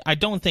 I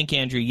don't think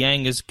Andrew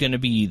Yang is going to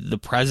be the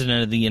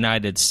president of the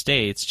United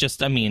States.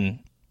 Just, I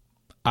mean,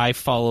 I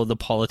follow the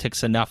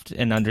politics enough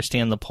and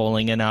understand the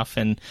polling enough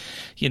and,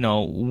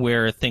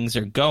 where things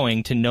are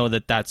going to know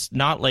that that's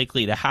not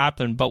likely to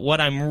happen. But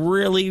what I'm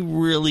really,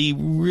 really,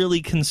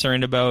 really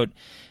concerned about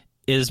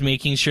is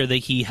making sure that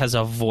he has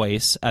a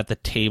voice at the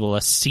table,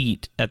 a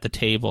seat at the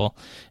table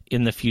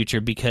in the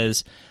future,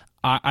 because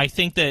I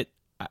think that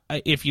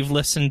if you've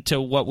listened to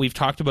what we've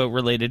talked about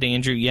related to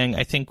Andrew Yang,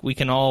 I think we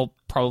can all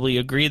probably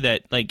agree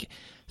that, like,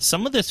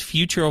 some of this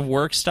future of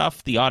work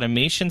stuff, the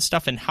automation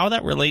stuff, and how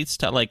that relates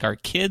to, like, our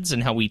kids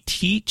and how we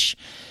teach,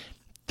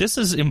 this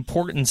is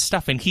important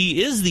stuff, and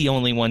he is the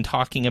only one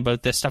talking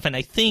about this stuff. And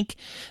I think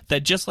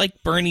that just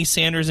like Bernie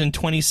Sanders in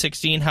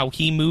 2016, how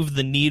he moved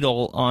the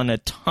needle on a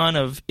ton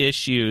of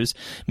issues,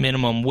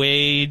 minimum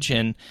wage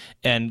and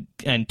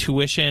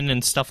tuition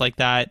and stuff like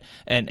that,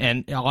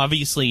 and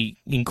obviously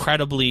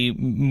incredibly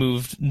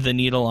moved the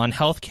needle on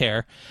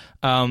healthcare.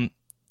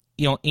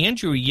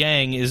 Andrew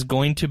Yang is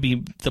going to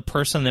be the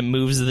person that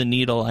moves the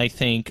needle, I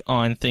think,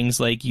 on things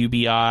like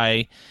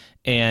UBI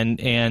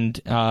and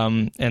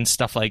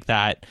stuff like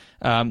that.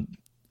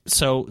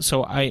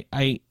 So I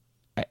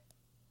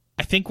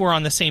think we're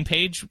on the same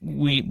page.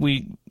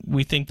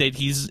 We think that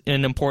he's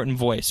an important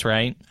voice,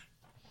 right?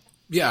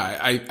 Yeah,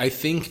 I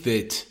think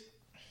that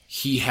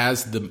he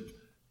is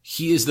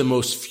the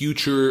most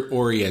future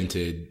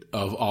oriented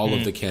of all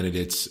of the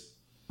candidates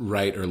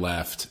right or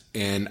left.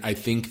 And I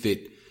think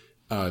that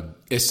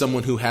as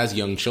someone who has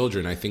young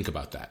children, I think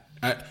about that.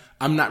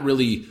 I'm not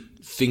really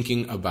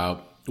thinking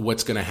about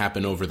what's going to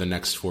happen over the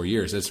next 4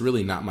 years. That's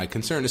really not my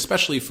concern,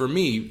 especially for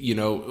me. You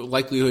know,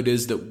 likelihood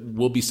is that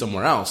we'll be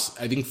somewhere else.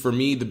 I think for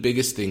me, the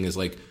biggest thing is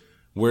like,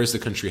 where's the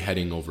country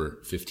heading over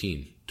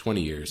 15,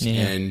 20 years? Yeah.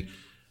 And,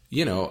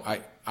 you know,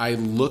 I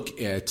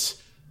look at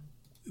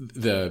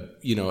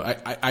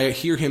I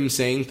hear him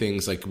saying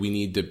things like we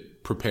need to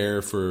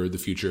prepare for the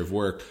future of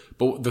work.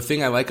 But the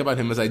thing I like about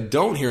him is I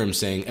don't hear him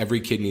saying every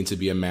kid needs to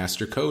be a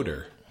master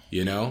coder.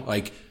 You know,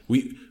 like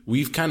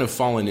we've kind of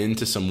fallen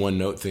into some one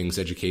note things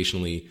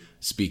educationally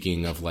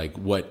speaking of like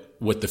what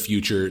the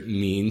future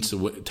means,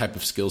 what type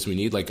of skills we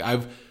need. Like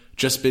I've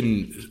just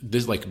been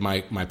this, like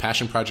my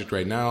passion project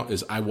right now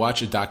is I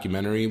watch a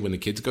documentary when the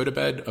kids go to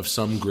bed of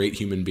some great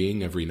human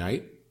being every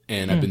night.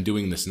 And I've been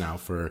doing this now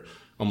for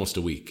almost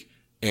a week.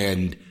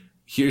 And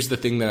here's the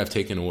thing that I've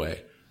taken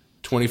away.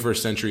 21st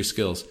century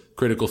skills,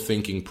 critical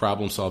thinking,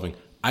 problem solving.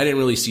 I didn't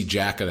really see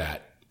jack of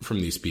that from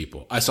these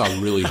people. I saw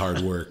really hard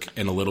work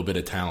and a little bit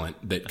of talent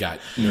that got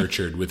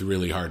nurtured with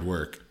really hard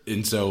work.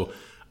 And so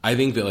I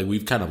think that like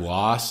we've kind of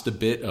lost a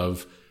bit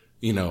of,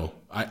 you know,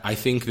 I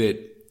think that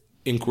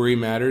inquiry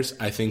matters.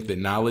 I think that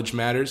knowledge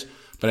matters.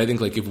 But I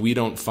think like if we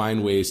don't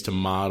find ways to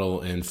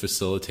model and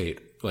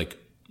facilitate like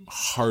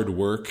hard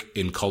work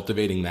in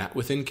cultivating that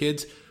within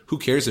kids, who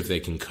cares if they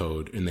can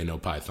code and they know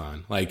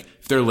Python? Like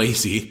if they're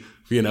lazy,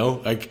 you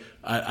know, like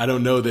I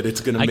don't know that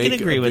it's going to make. I can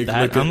agree with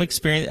that. I'm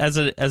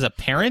experiencing as a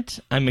parent.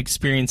 I'm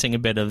experiencing a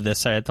bit of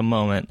this at the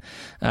moment,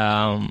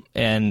 and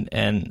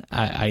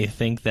I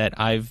think that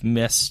I've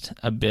missed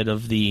a bit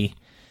of the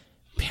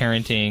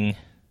parenting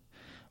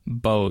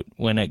boat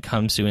when it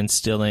comes to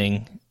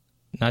instilling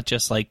not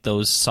just like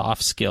those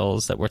soft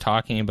skills that we're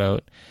talking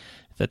about,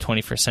 the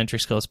 21st century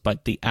skills,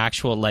 but the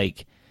actual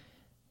like.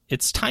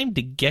 It's time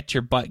to get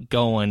your butt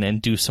going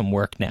and do some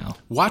work now.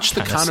 Watch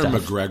the Conor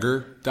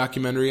McGregor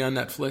documentary on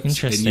Netflix.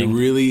 Interesting. And you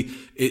really,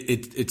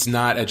 it's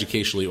not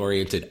educationally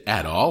oriented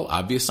at all,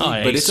 obviously.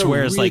 But it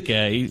swears like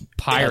a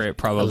pirate,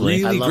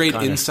 probably. A really great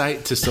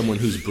insight to someone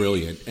who's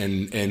brilliant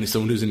and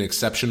someone who's an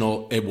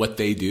exceptional at what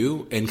they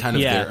do and kind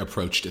of their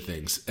approach to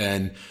things.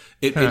 And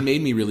it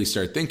made me really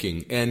start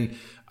thinking. And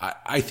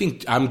I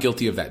think I'm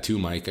guilty of that too,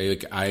 Mike.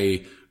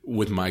 I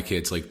with my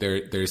kids, like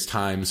there's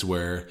times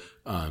where,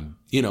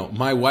 you know,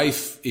 my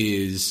wife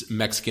is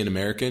Mexican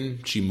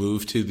American. She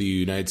moved to the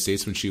United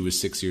States when she was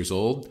 6 years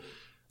old.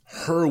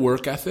 Her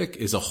work ethic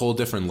is a whole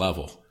different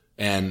level,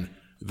 and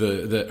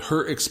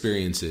her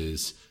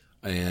experiences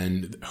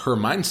and her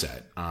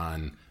mindset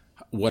on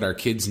what our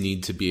kids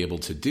need to be able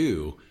to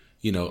do.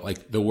 You know,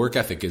 like the work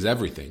ethic is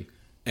everything,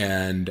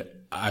 and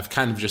I've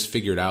kind of just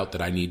figured out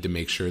that I need to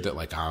make sure that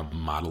like I'm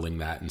modeling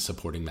that and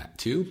supporting that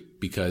too,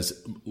 because,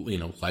 you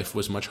know, life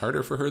was much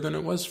harder for her than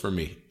it was for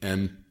me.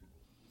 And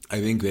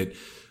I think that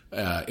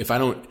if I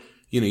don't,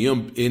 you know,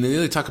 and they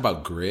really talk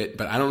about grit,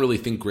 but I don't really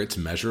think grit's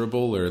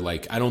measurable, or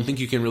like, I don't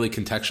think you can really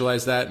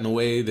contextualize that in a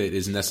way that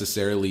is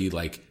necessarily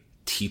like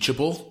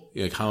teachable.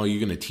 Like, how are you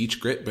going to teach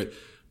grit? But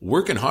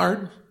working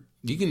hard,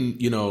 you can,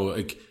 you know,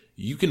 like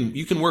you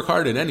can work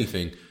hard at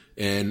anything.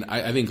 And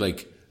I think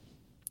like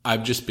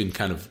I've just been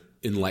kind of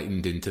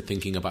enlightened into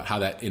thinking about how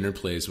that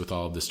interplays with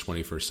all of this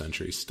 21st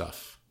century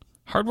stuff.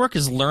 Hard work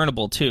is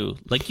learnable too.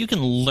 Like you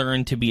can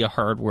learn to be a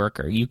hard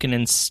worker. You can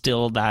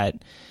instill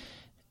that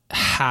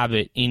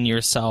habit in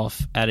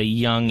yourself at a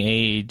young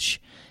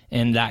age,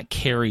 and that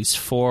carries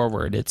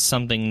forward. It's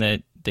something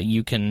that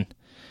you can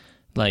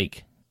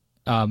like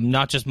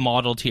not just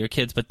model to your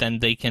kids, but then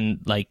they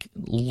can like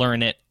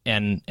learn it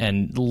and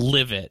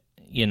live it.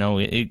 You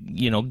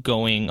know,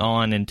 going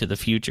on into the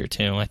future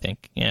too. I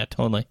think, yeah,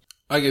 totally.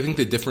 I think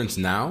the difference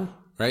now,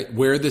 right,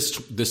 where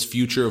this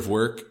future of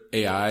work,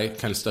 AI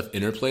kind of stuff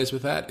interplays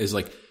with that is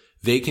like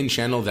they can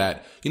channel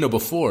that. You know,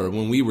 before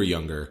when we were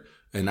younger,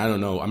 and I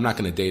don't know, I'm not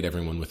going to date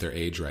everyone with their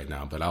age right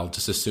now, but I'll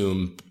just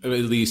assume at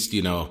least,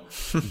 you know,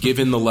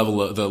 given the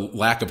level of the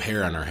lack of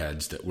hair on our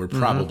heads, that we're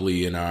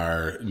probably in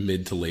our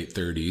mid to late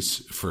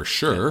 30s for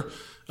sure.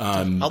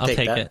 I'll take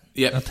it.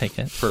 Yeah, I'll take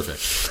it.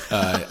 Perfect.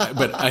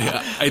 But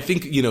I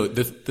think, you know,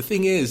 the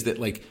thing is that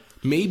like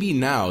maybe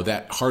now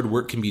that hard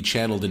work can be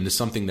channeled into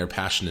something they're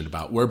passionate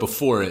about, where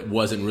before it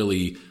wasn't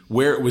really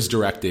where it was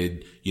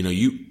directed. You know,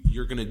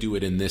 you're going to do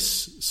it in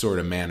this sort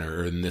of manner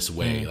or in this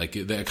way. Like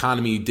the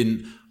economy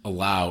didn't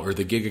allow, or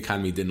the gig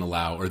economy didn't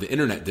allow, or the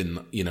internet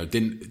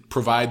didn't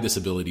provide this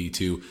ability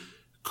to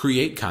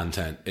create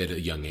content at a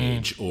young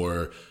age.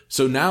 Or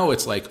so now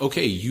it's like,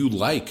 okay, you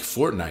like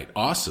Fortnite.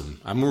 Awesome.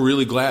 I'm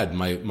really glad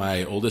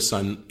my oldest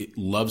son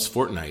loves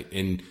Fortnite,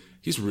 and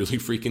he's really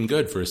freaking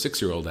good for a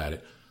 6-year-old at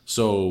it.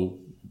 So,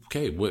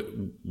 okay,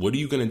 what are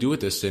you going to do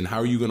with this, and how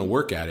are you going to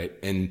work at it?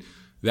 And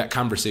that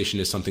conversation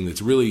is something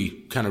that's really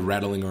kind of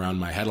rattling around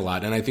my head a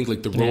lot. And I think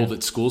like the role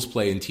that schools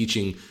play in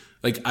teaching,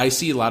 like I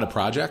see a lot of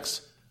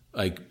projects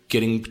like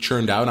getting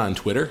churned out on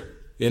Twitter.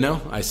 You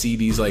know, I see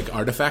these like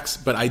artifacts,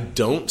 but I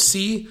don't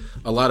see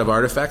a lot of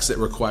artifacts that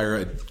require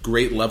a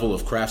great level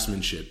of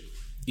craftsmanship,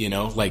 you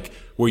know, like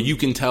where you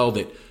can tell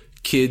that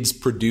kids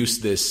produce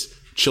this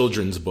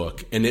children's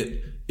book and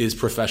it is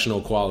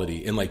professional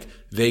quality. And like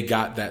they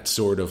got that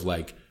sort of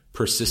like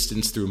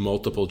persistence through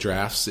multiple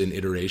drafts and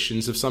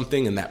iterations of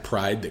something, and that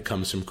pride that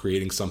comes from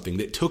creating something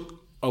that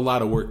took a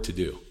lot of work to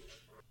do.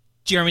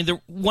 Jeremy,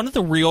 one of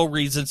the real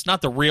reasons,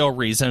 not the real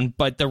reason,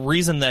 but the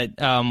reason that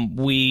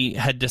we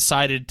had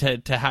decided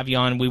to have you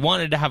on, we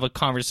wanted to have a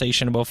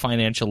conversation about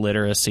financial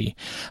literacy.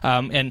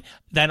 And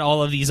then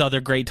all of these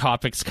other great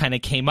topics kind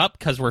of came up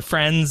because we're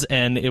friends,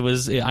 and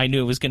I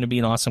knew it was going to be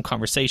an awesome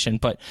conversation.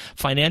 But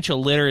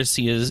financial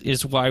literacy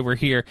is why we're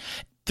here.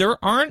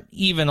 There aren't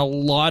even a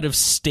lot of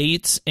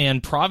states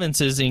and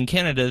provinces in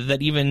Canada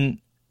that even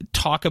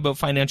talk about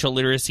financial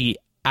literacy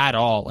at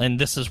all, and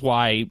this is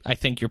why I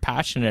think you're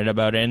passionate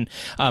about it.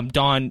 And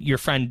Don, your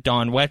friend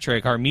Don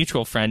Wettrick, our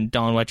mutual friend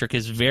Don Wettrick,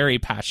 is very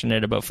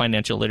passionate about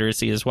financial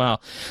literacy as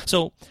well.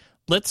 So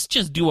let's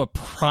just do a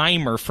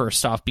primer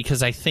first off,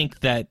 because I think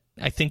that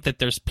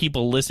there's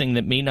people listening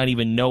that may not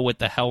even know what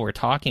the hell we're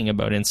talking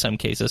about in some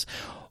cases.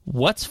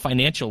 What's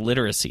financial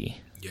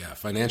literacy? Yeah,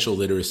 financial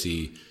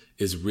literacy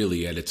is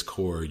really at its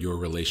core your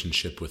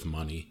relationship with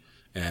money.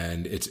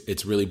 And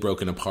it's really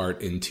broken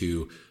apart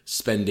into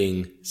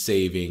spending,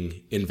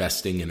 saving,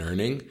 investing, and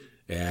earning.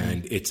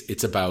 And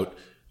it's about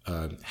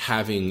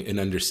having an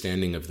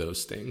understanding of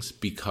those things,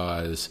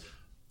 because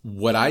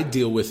what I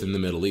deal with in the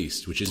Middle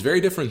East, which is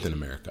very different than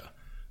America,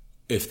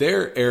 if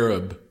they're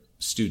Arab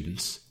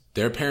students,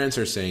 their parents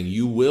are saying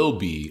you will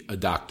be a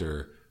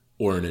doctor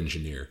or an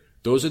engineer.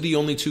 Those are the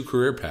only two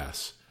career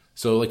paths.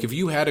 So like if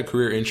you had a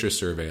career interest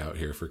survey out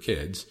here for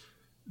kids,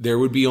 there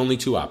would be only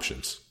two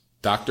options: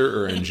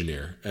 doctor or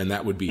engineer, and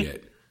that would be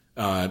it.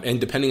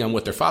 And depending on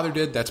what their father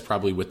did, that's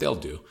probably what they'll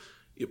do.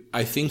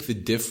 I think the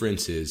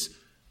difference is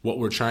what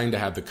we're trying to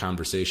have the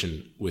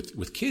conversation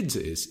with kids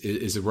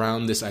is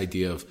around this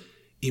idea of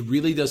it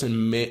really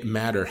doesn't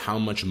matter how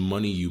much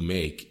money you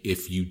make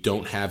if you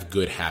don't have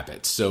good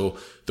habits. So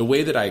the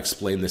way that I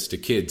explain this to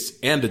kids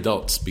and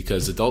adults,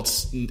 because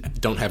adults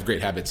don't have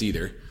great habits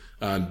either,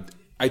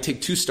 I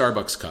take 2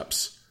 Starbucks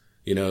cups,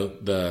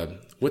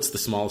 what's the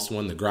smallest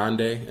one? The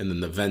Grande, and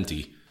then the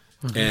Venti.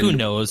 And who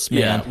knows, man?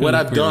 Yeah, what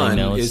I've done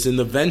is in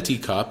the Venti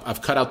cup,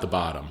 I've cut out the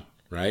bottom,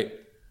 right?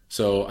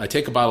 So I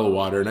take a bottle of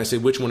water and I say,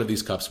 which one of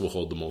these cups will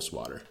hold the most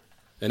water?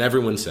 And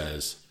everyone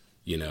says,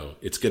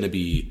 it's going to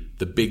be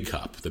the big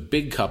cup. The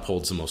big cup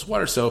holds the most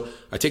water. So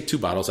I take 2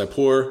 bottles. I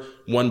pour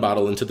 1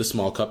 bottle into the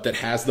small cup that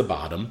has the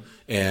bottom,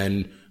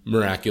 and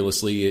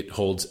miraculously it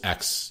holds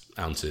X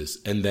ounces.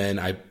 And then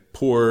I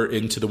pour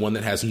into the one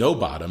that has no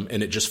bottom,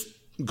 and it just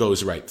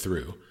goes right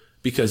through.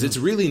 Because it's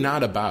really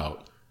not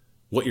about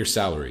what your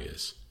salary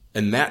is.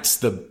 And that's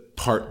the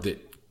part that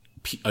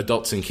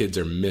adults and kids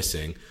are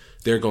missing.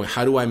 They're going,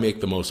 how do I make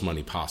the most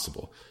money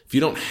possible? If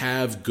you don't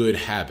have good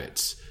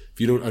habits,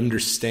 if you don't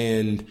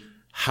understand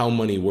how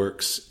money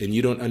works, and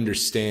you don't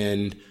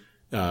understand,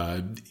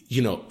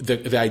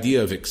 the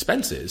idea of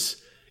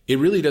expenses, it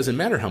really doesn't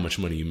matter how much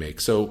money you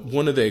make. So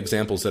one of the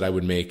examples that I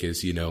would make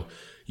is,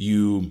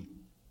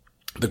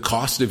 the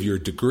cost of your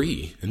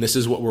degree. And this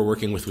is what we're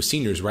working with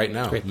seniors right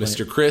now.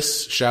 Mr.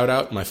 Chris, shout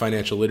out, my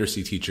financial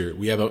literacy teacher.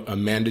 We have a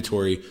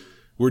mandatory,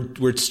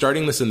 we're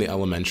starting this in the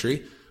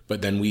elementary,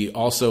 but then we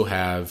also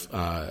have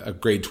a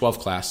grade 12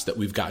 class that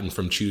we've gotten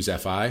from Choose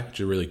FI, which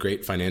is a really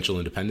great financial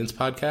independence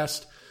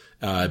podcast.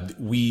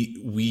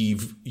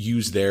 We've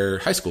used their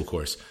high school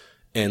course.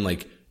 And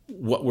like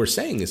what we're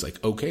saying is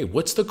like, okay,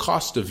 what's the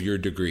cost of your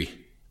degree?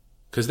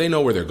 Because they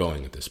know where they're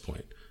going at this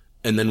point.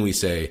 And then we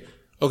say,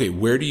 okay,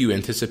 where do you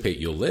anticipate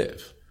you'll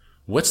live?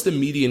 What's the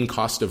median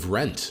cost of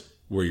rent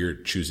where you're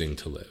choosing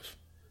to live?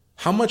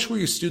 How much will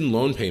your student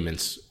loan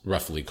payments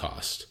roughly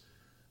cost?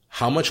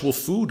 How much will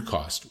food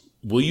cost?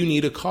 Will you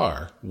need a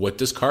car? What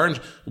does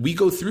we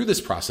go through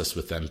this process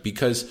with them,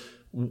 because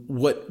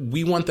what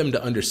we want them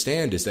to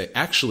understand is that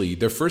actually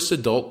their first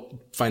adult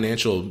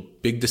financial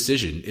big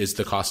decision is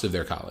the cost of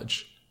their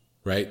college,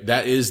 right?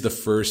 That is the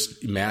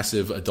first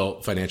massive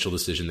adult financial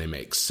decision they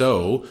make.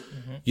 So,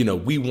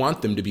 we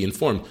want them to be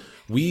informed.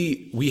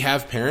 We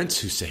have parents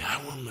who say,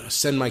 I want to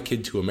send my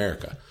kid to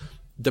America.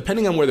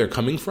 Depending on where they're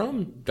coming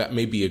from, that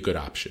may be a good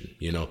option.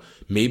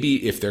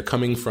 Maybe if they're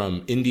coming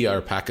from India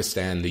or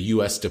Pakistan, the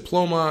U.S.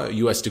 diploma,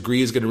 U.S.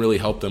 degree is going to really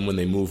help them when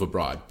they move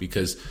abroad,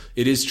 because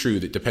it is true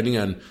that depending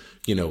on,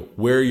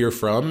 where you're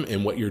from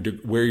and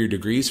where your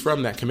degree is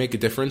from, that can make a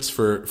difference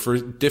for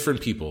different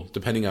people,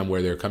 depending on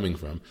where they're coming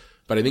from.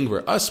 But I think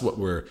for us, what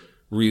we're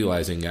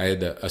realizing, I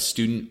had a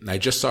student, and I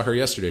just saw her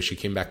yesterday. She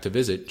came back to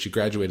visit. She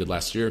graduated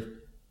last year.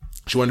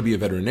 She wanted to be a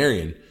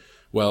veterinarian.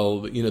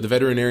 Well, the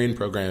veterinarian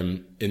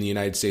program in the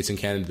United States and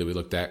Canada that we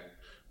looked at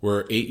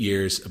were 8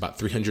 years, about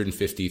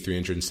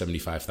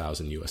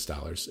 $375,000 US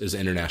dollars as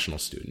an international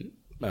student,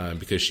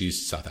 because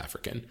she's South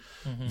African.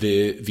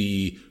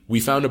 Mm-hmm. We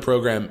found a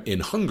program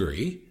in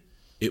Hungary.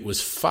 It was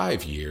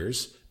 5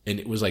 years, and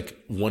it was like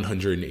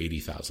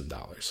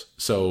 $180,000.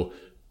 So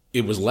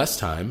it was less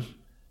time.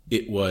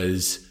 It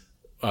was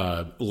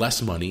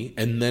less money.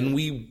 And then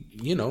we,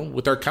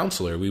 with our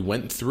counselor, we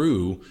went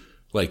through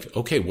like,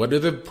 okay, what are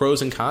the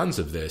pros and cons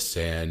of this?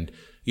 And,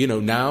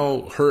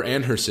 now her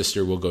and her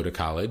sister will go to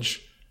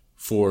college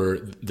for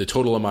the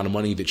total amount of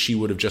money that she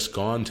would have just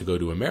gone to go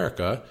to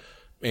America.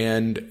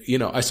 And,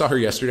 I saw her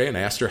yesterday and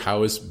I asked her,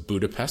 how is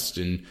Budapest?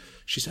 And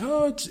she said,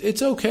 oh,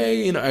 it's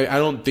okay. I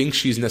don't think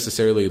she's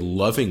necessarily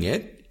loving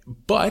it,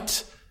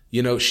 but,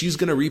 she's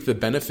going to reap the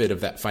benefit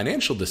of that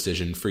financial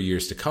decision for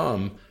years to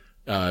come,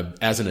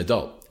 as an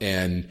adult.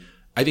 And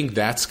I think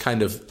that's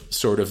kind of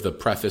sort of the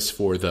preface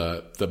for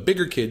the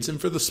bigger kids, and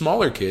for the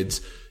smaller kids,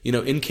 in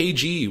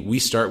KG, we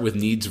start with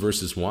needs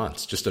versus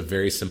wants, just a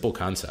very simple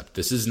concept.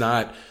 This is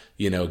not,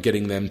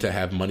 getting them to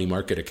have money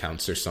market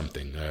accounts or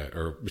something,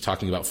 or we're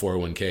talking about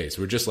 401ks.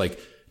 We're just like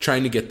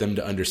trying to get them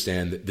to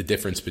understand the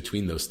difference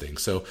between those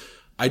things. So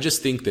I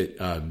just think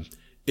that,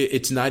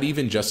 it's not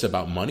even just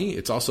about money.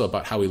 It's also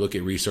about how we look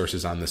at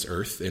resources on this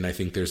earth. And I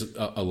think there's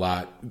a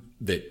lot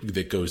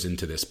that goes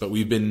into this, but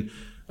we've been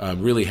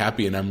really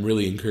happy, and I'm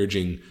really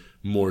encouraging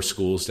more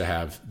schools to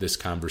have this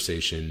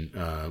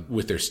conversation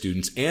with their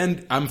students.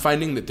 And I'm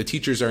finding that the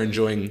teachers are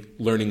enjoying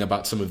learning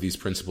about some of these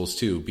principles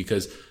too,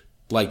 because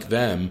like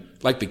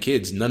the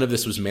kids, none of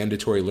this was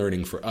mandatory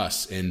learning for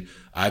us. And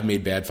I've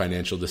made bad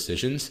financial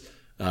decisions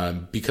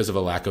because of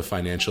a lack of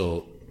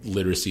financial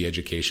literacy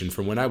education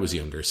from when I was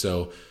younger.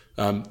 So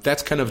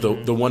that's kind of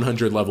the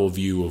 100 level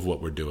view of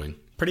what we're doing.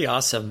 Pretty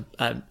awesome.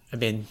 I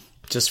mean,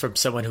 just from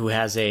someone who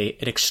has an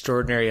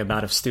extraordinary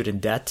amount of student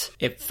debt,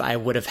 if I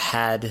would have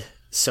had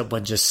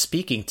someone just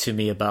speaking to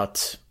me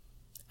about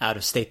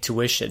out-of-state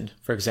tuition,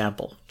 for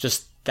example,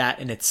 just that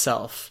in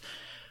itself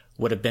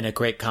would have been a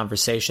great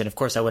conversation. Of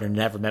course, I would have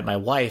never met my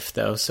wife,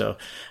 though, so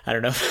I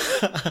don't know.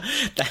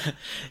 That,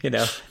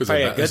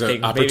 probably a good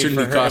thing.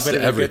 Opportunity cost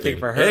to everything.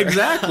 For her.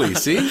 Exactly.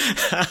 See.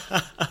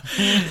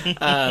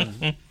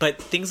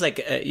 But things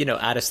like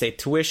out-of-state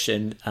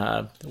tuition,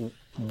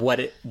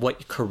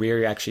 what career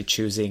you're actually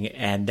choosing,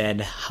 and then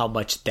how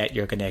much debt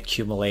you're going to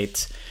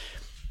accumulate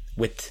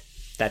with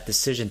that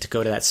decision to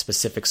go to that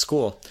specific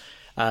school.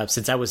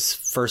 Since I was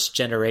first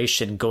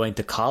generation going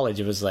to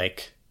college, it was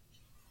like,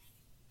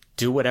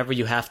 do whatever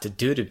you have to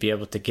do to be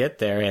able to get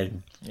there.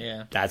 And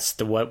that's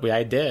what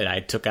I did. I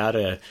took out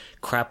a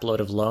crap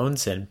load of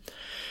loans, and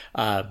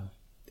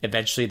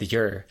eventually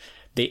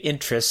the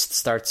interest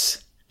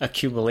starts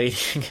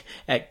accumulating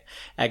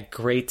at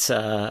great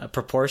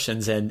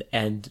proportions,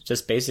 and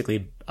just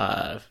basically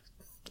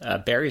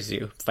buries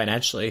you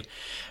financially.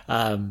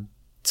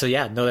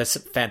 That's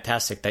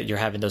fantastic that you're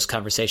having those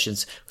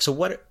conversations. So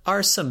what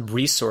are some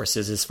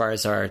resources as far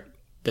as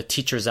the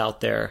teachers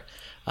out there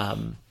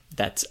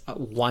that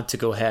want to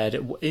go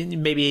ahead,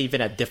 maybe even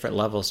at different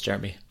levels,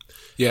 Jeremy?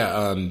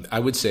 Yeah, I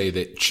would say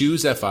that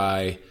Choose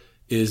FI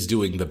is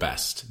doing the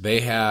best.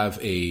 They have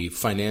a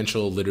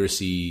financial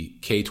literacy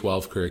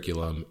K-12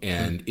 curriculum,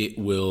 and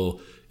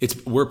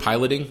we're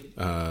piloting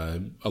a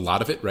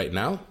lot of it right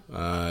now,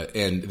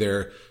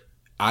 and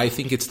I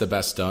think it's the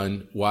best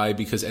done. Why?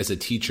 Because as a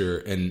teacher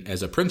and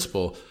as a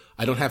principal,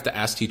 I don't have to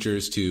ask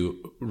teachers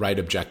to write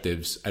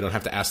objectives. I don't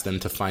have to ask them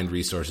to find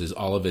resources.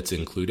 All of it's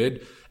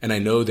included. And I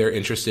know they're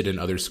interested in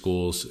other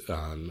schools,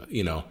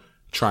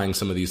 trying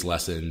some of these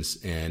lessons.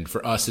 And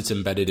for us, it's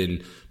embedded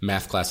in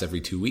math class every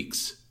 2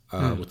 weeks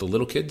with the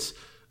little kids.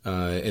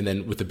 And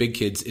then with the big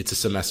kids, it's a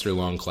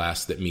semester-long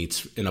class that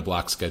meets in a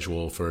block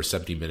schedule for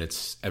 70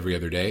 minutes every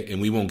other day. And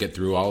we won't get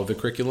through all of the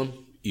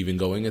curriculum, even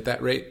going at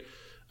that rate.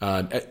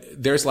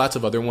 There's lots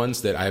of other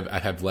ones that I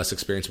have less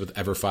experience with.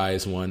 EverFi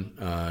is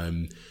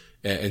one.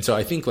 And so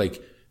I think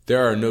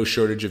there are no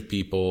shortage of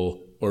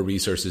people or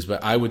resources,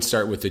 but I would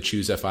start with the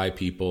Choose FI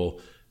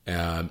people,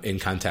 and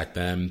contact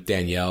them.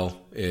 Danielle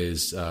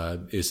is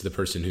the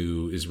person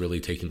who is really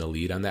taking the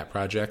lead on that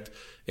project.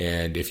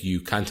 And if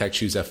you contact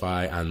Choose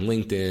FI on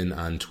LinkedIn,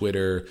 on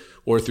Twitter,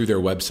 or through their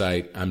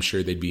website, I'm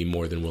sure they'd be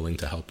more than willing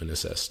to help and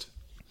assist.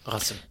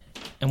 Awesome.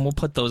 And we'll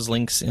put those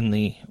links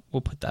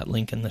we'll put that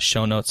link in the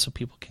show notes so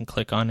people can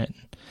click on it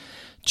and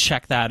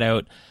check that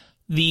out.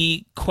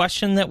 The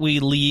question that we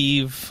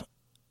leave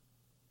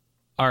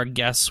our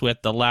guests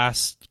with, the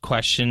last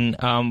question,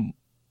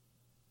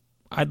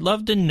 I'd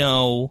love to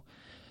know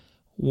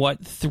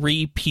what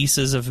 3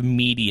 pieces of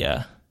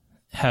media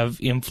have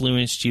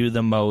influenced you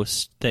the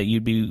most that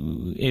you'd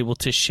be able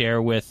to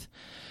share with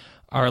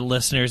our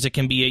listeners. It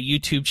can be a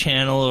YouTube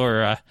channel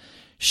or a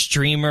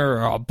streamer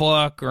or a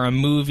book or a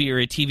movie or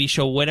a TV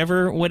show,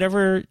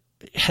 whatever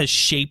has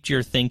shaped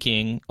your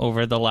thinking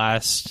over the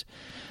last,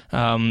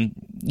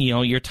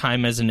 your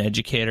time as an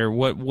educator.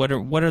 What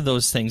are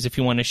those things, if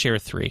you want to share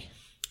 3?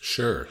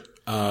 Sure.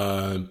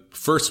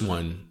 First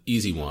one,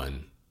 easy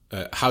one,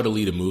 how to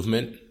lead a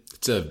movement.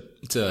 It's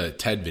a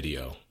TED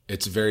video.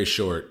 It's very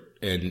short,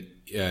 and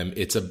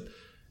it's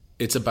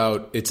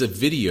a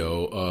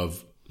video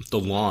of the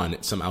lawn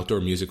at some outdoor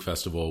music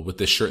festival with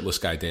this shirtless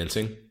guy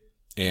dancing.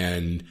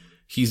 And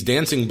he's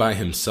dancing by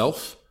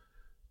himself,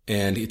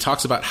 and he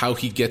talks about how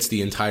he gets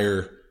the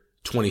entire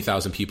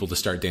 20,000 people to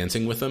start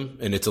dancing with him.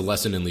 And it's a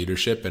lesson in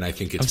leadership. And I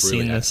think it's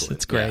really excellent.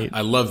 It's great. Yeah,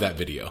 I love that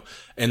video.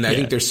 And I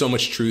think there's so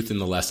much truth in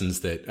the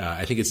lessons that,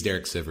 I think it's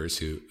Derek Sivers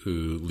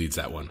who leads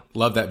that one.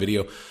 Love that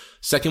video.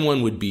 Second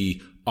one would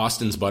be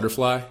Austin's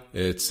Butterfly.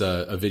 It's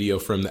a video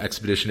from the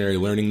Expeditionary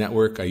Learning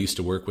Network. I used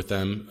to work with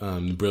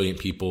them. Brilliant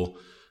people.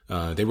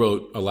 They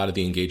wrote a lot of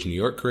the Engage New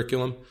York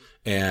curriculum.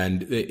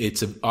 And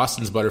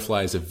Austin's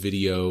Butterfly is a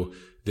video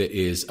that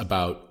is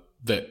about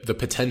the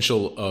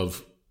potential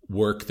of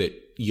work that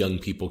young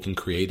people can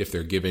create if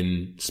they're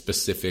given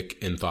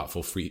specific and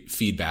thoughtful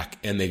feedback,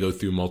 and they go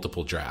through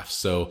multiple drafts.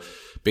 So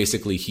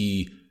basically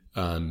he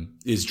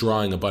is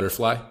drawing a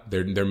butterfly.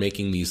 They're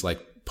making these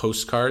like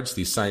postcards,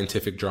 these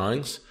scientific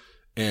drawings.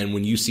 And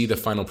when you see the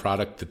final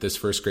product that this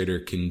first grader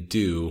can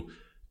do,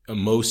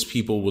 most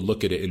people would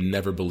look at it and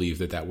never believe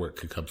that work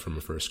could come from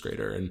a first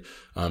grader.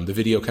 And the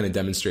video kind of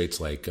demonstrates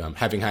like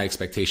having high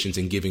expectations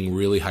and giving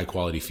really high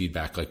quality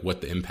feedback, like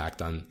what the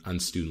impact on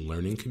student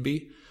learning could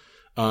be.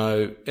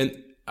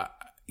 And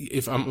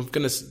if I'm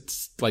going to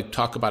like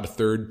talk about a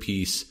third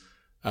piece,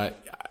 I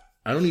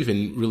don't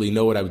even really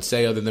know what I would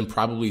say other than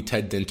probably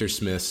Ted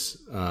Dintersmith's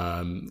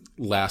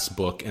last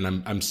book.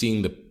 And I'm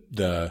seeing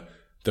the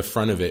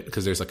front of it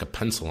because there's like a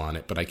pencil on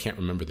it, but I can't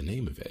remember the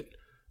name of it.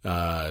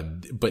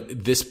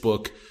 But this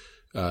book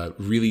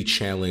really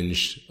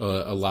challenged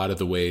a lot of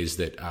the ways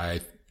that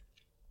I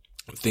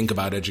think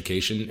about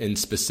education, and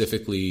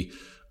specifically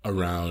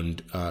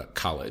around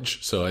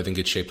college. So I think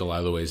it shaped a lot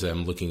of the ways that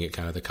I'm looking at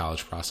kind of the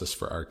college process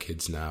for our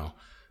kids now.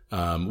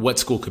 What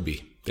School Could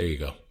Be. There you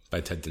go, by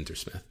Ted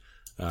Dintersmith.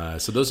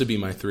 So those would be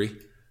my three.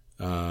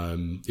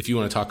 If you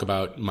want to talk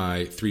about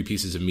my three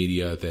pieces of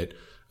media that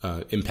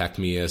impact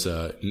me as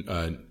a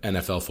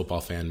NFL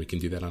football fan, we can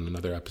do that on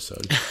another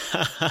episode.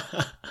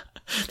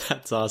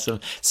 That's awesome.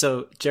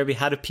 So, Jeremy,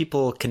 how do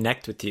people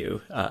connect with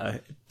you?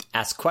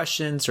 Ask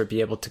questions or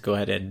be able to go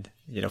ahead and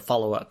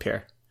follow up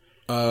here?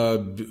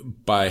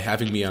 By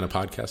having me on a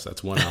podcast,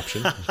 that's one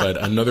option. But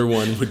another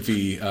one would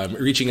be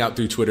reaching out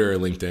through Twitter or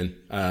LinkedIn.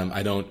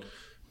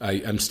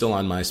 I'm still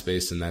on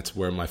MySpace, and that's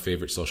where my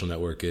favorite social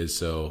network is.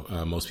 So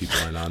most people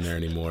aren't on there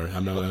anymore. I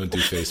don't do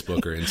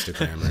Facebook or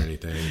Instagram or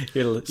anything.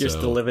 You're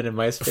still living in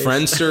MySpace?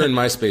 Friendster and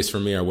MySpace for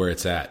me are where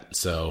it's at.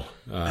 So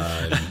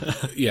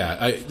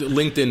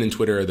LinkedIn and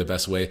Twitter are the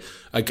best way.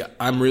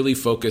 I'm really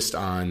focused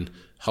on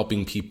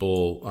helping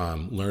people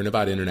learn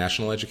about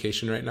international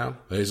education right now.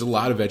 There's a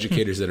lot of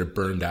educators that are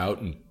burned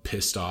out and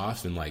pissed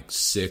off and like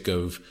sick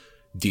of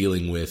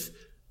dealing with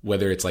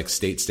whether it's like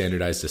state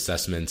standardized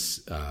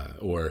assessments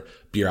or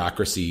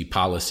bureaucracy,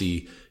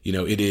 policy.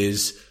 It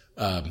is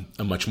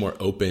a much more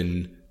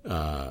open,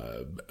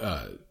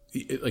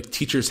 like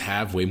teachers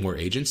have way more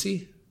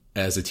agency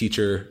as a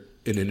teacher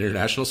in an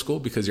international school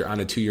because you're on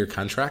a 2-year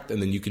contract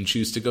and then you can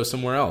choose to go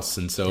somewhere else.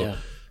 And so,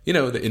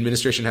 the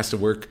administration has to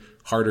work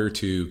harder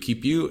to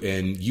keep you,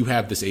 and you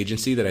have this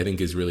agency that I think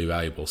is really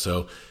valuable.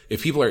 So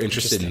if people are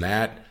interested in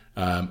that,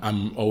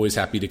 I'm always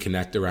happy to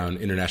connect around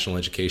international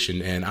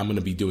education, and I'm going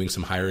to be doing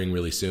some hiring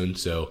really soon.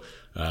 So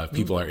if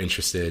people are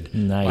interested.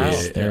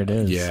 Nice. There it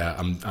is. Yeah.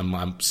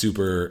 I'm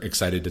super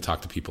excited to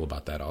talk to people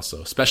about that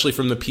also, especially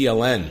from the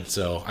PLN.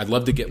 So I'd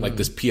love to get like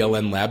this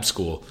PLN lab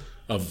school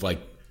of like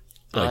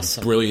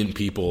awesome. Brilliant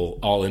people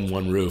all in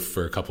one roof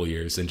for a couple of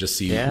years and just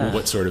see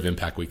what sort of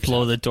impact we can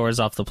blow the doors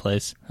off the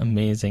place.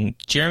 Amazing.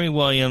 Jeremy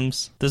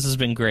Williams, this has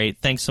been great.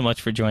 Thanks so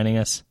much for joining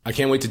us. I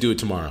can't wait to do it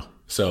tomorrow.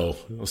 So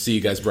I'll see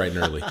you guys bright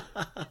and early.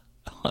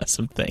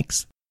 Awesome.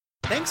 Thanks.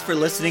 Thanks for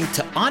listening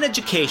to On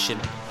Education.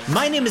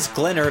 My name is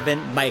Glenn Irvin.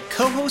 My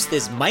co-host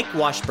is Mike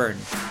Washburn.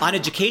 On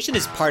Education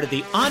is part of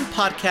the On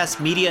Podcast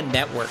Media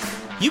Network.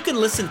 You can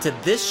listen to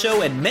this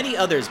show and many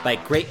others by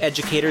great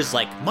educators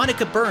like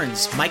Monica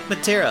Burns, Mike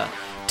Matera,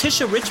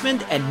 Tisha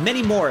Richmond, and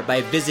many more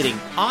by visiting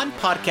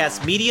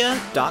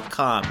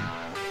onpodcastmedia.com.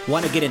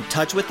 Want to get in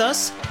touch with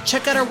us?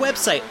 Check out our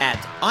website at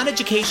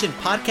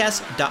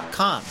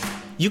oneducationpodcast.com.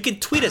 You can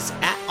tweet us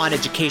at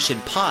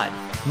oneducationpod.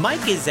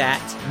 Mike is at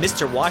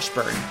Mr.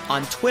 Washburn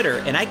on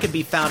Twitter, and I can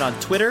be found on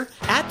Twitter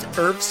at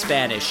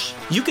IrvSpanish.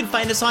 You can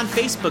find us on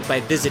Facebook by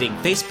visiting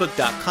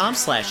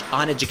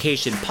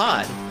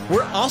facebook.com/oneducationpod.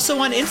 We're also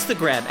on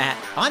Instagram at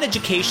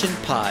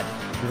oneducationpod.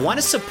 Want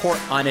to support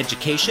On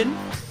Education?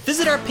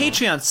 Visit our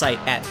Patreon site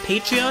at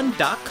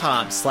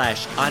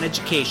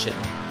patreon.com/oneducation.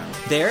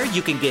 There,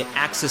 you can get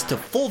access to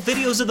full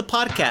videos of the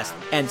podcast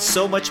and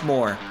so much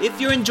more.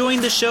 If you're enjoying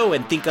the show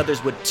and think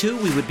others would too,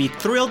 we would be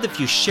thrilled if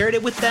you shared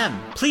it with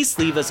them. Please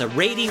leave us a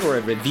rating or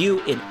a review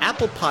in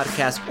Apple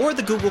Podcasts or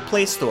the Google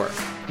Play Store.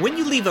 When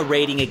you leave a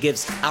rating, it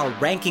gives our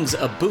rankings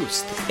a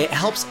boost. It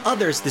helps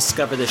others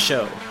discover the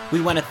show.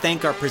 We want to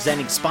thank our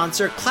presenting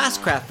sponsor,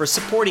 Classcraft, for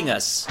supporting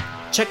us.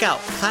 Check out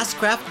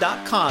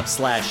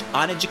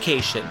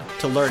classcraft.com/oneducation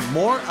to learn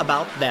more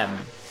about them.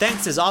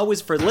 Thanks as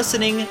always for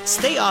listening,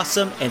 stay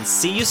awesome, and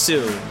see you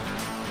soon.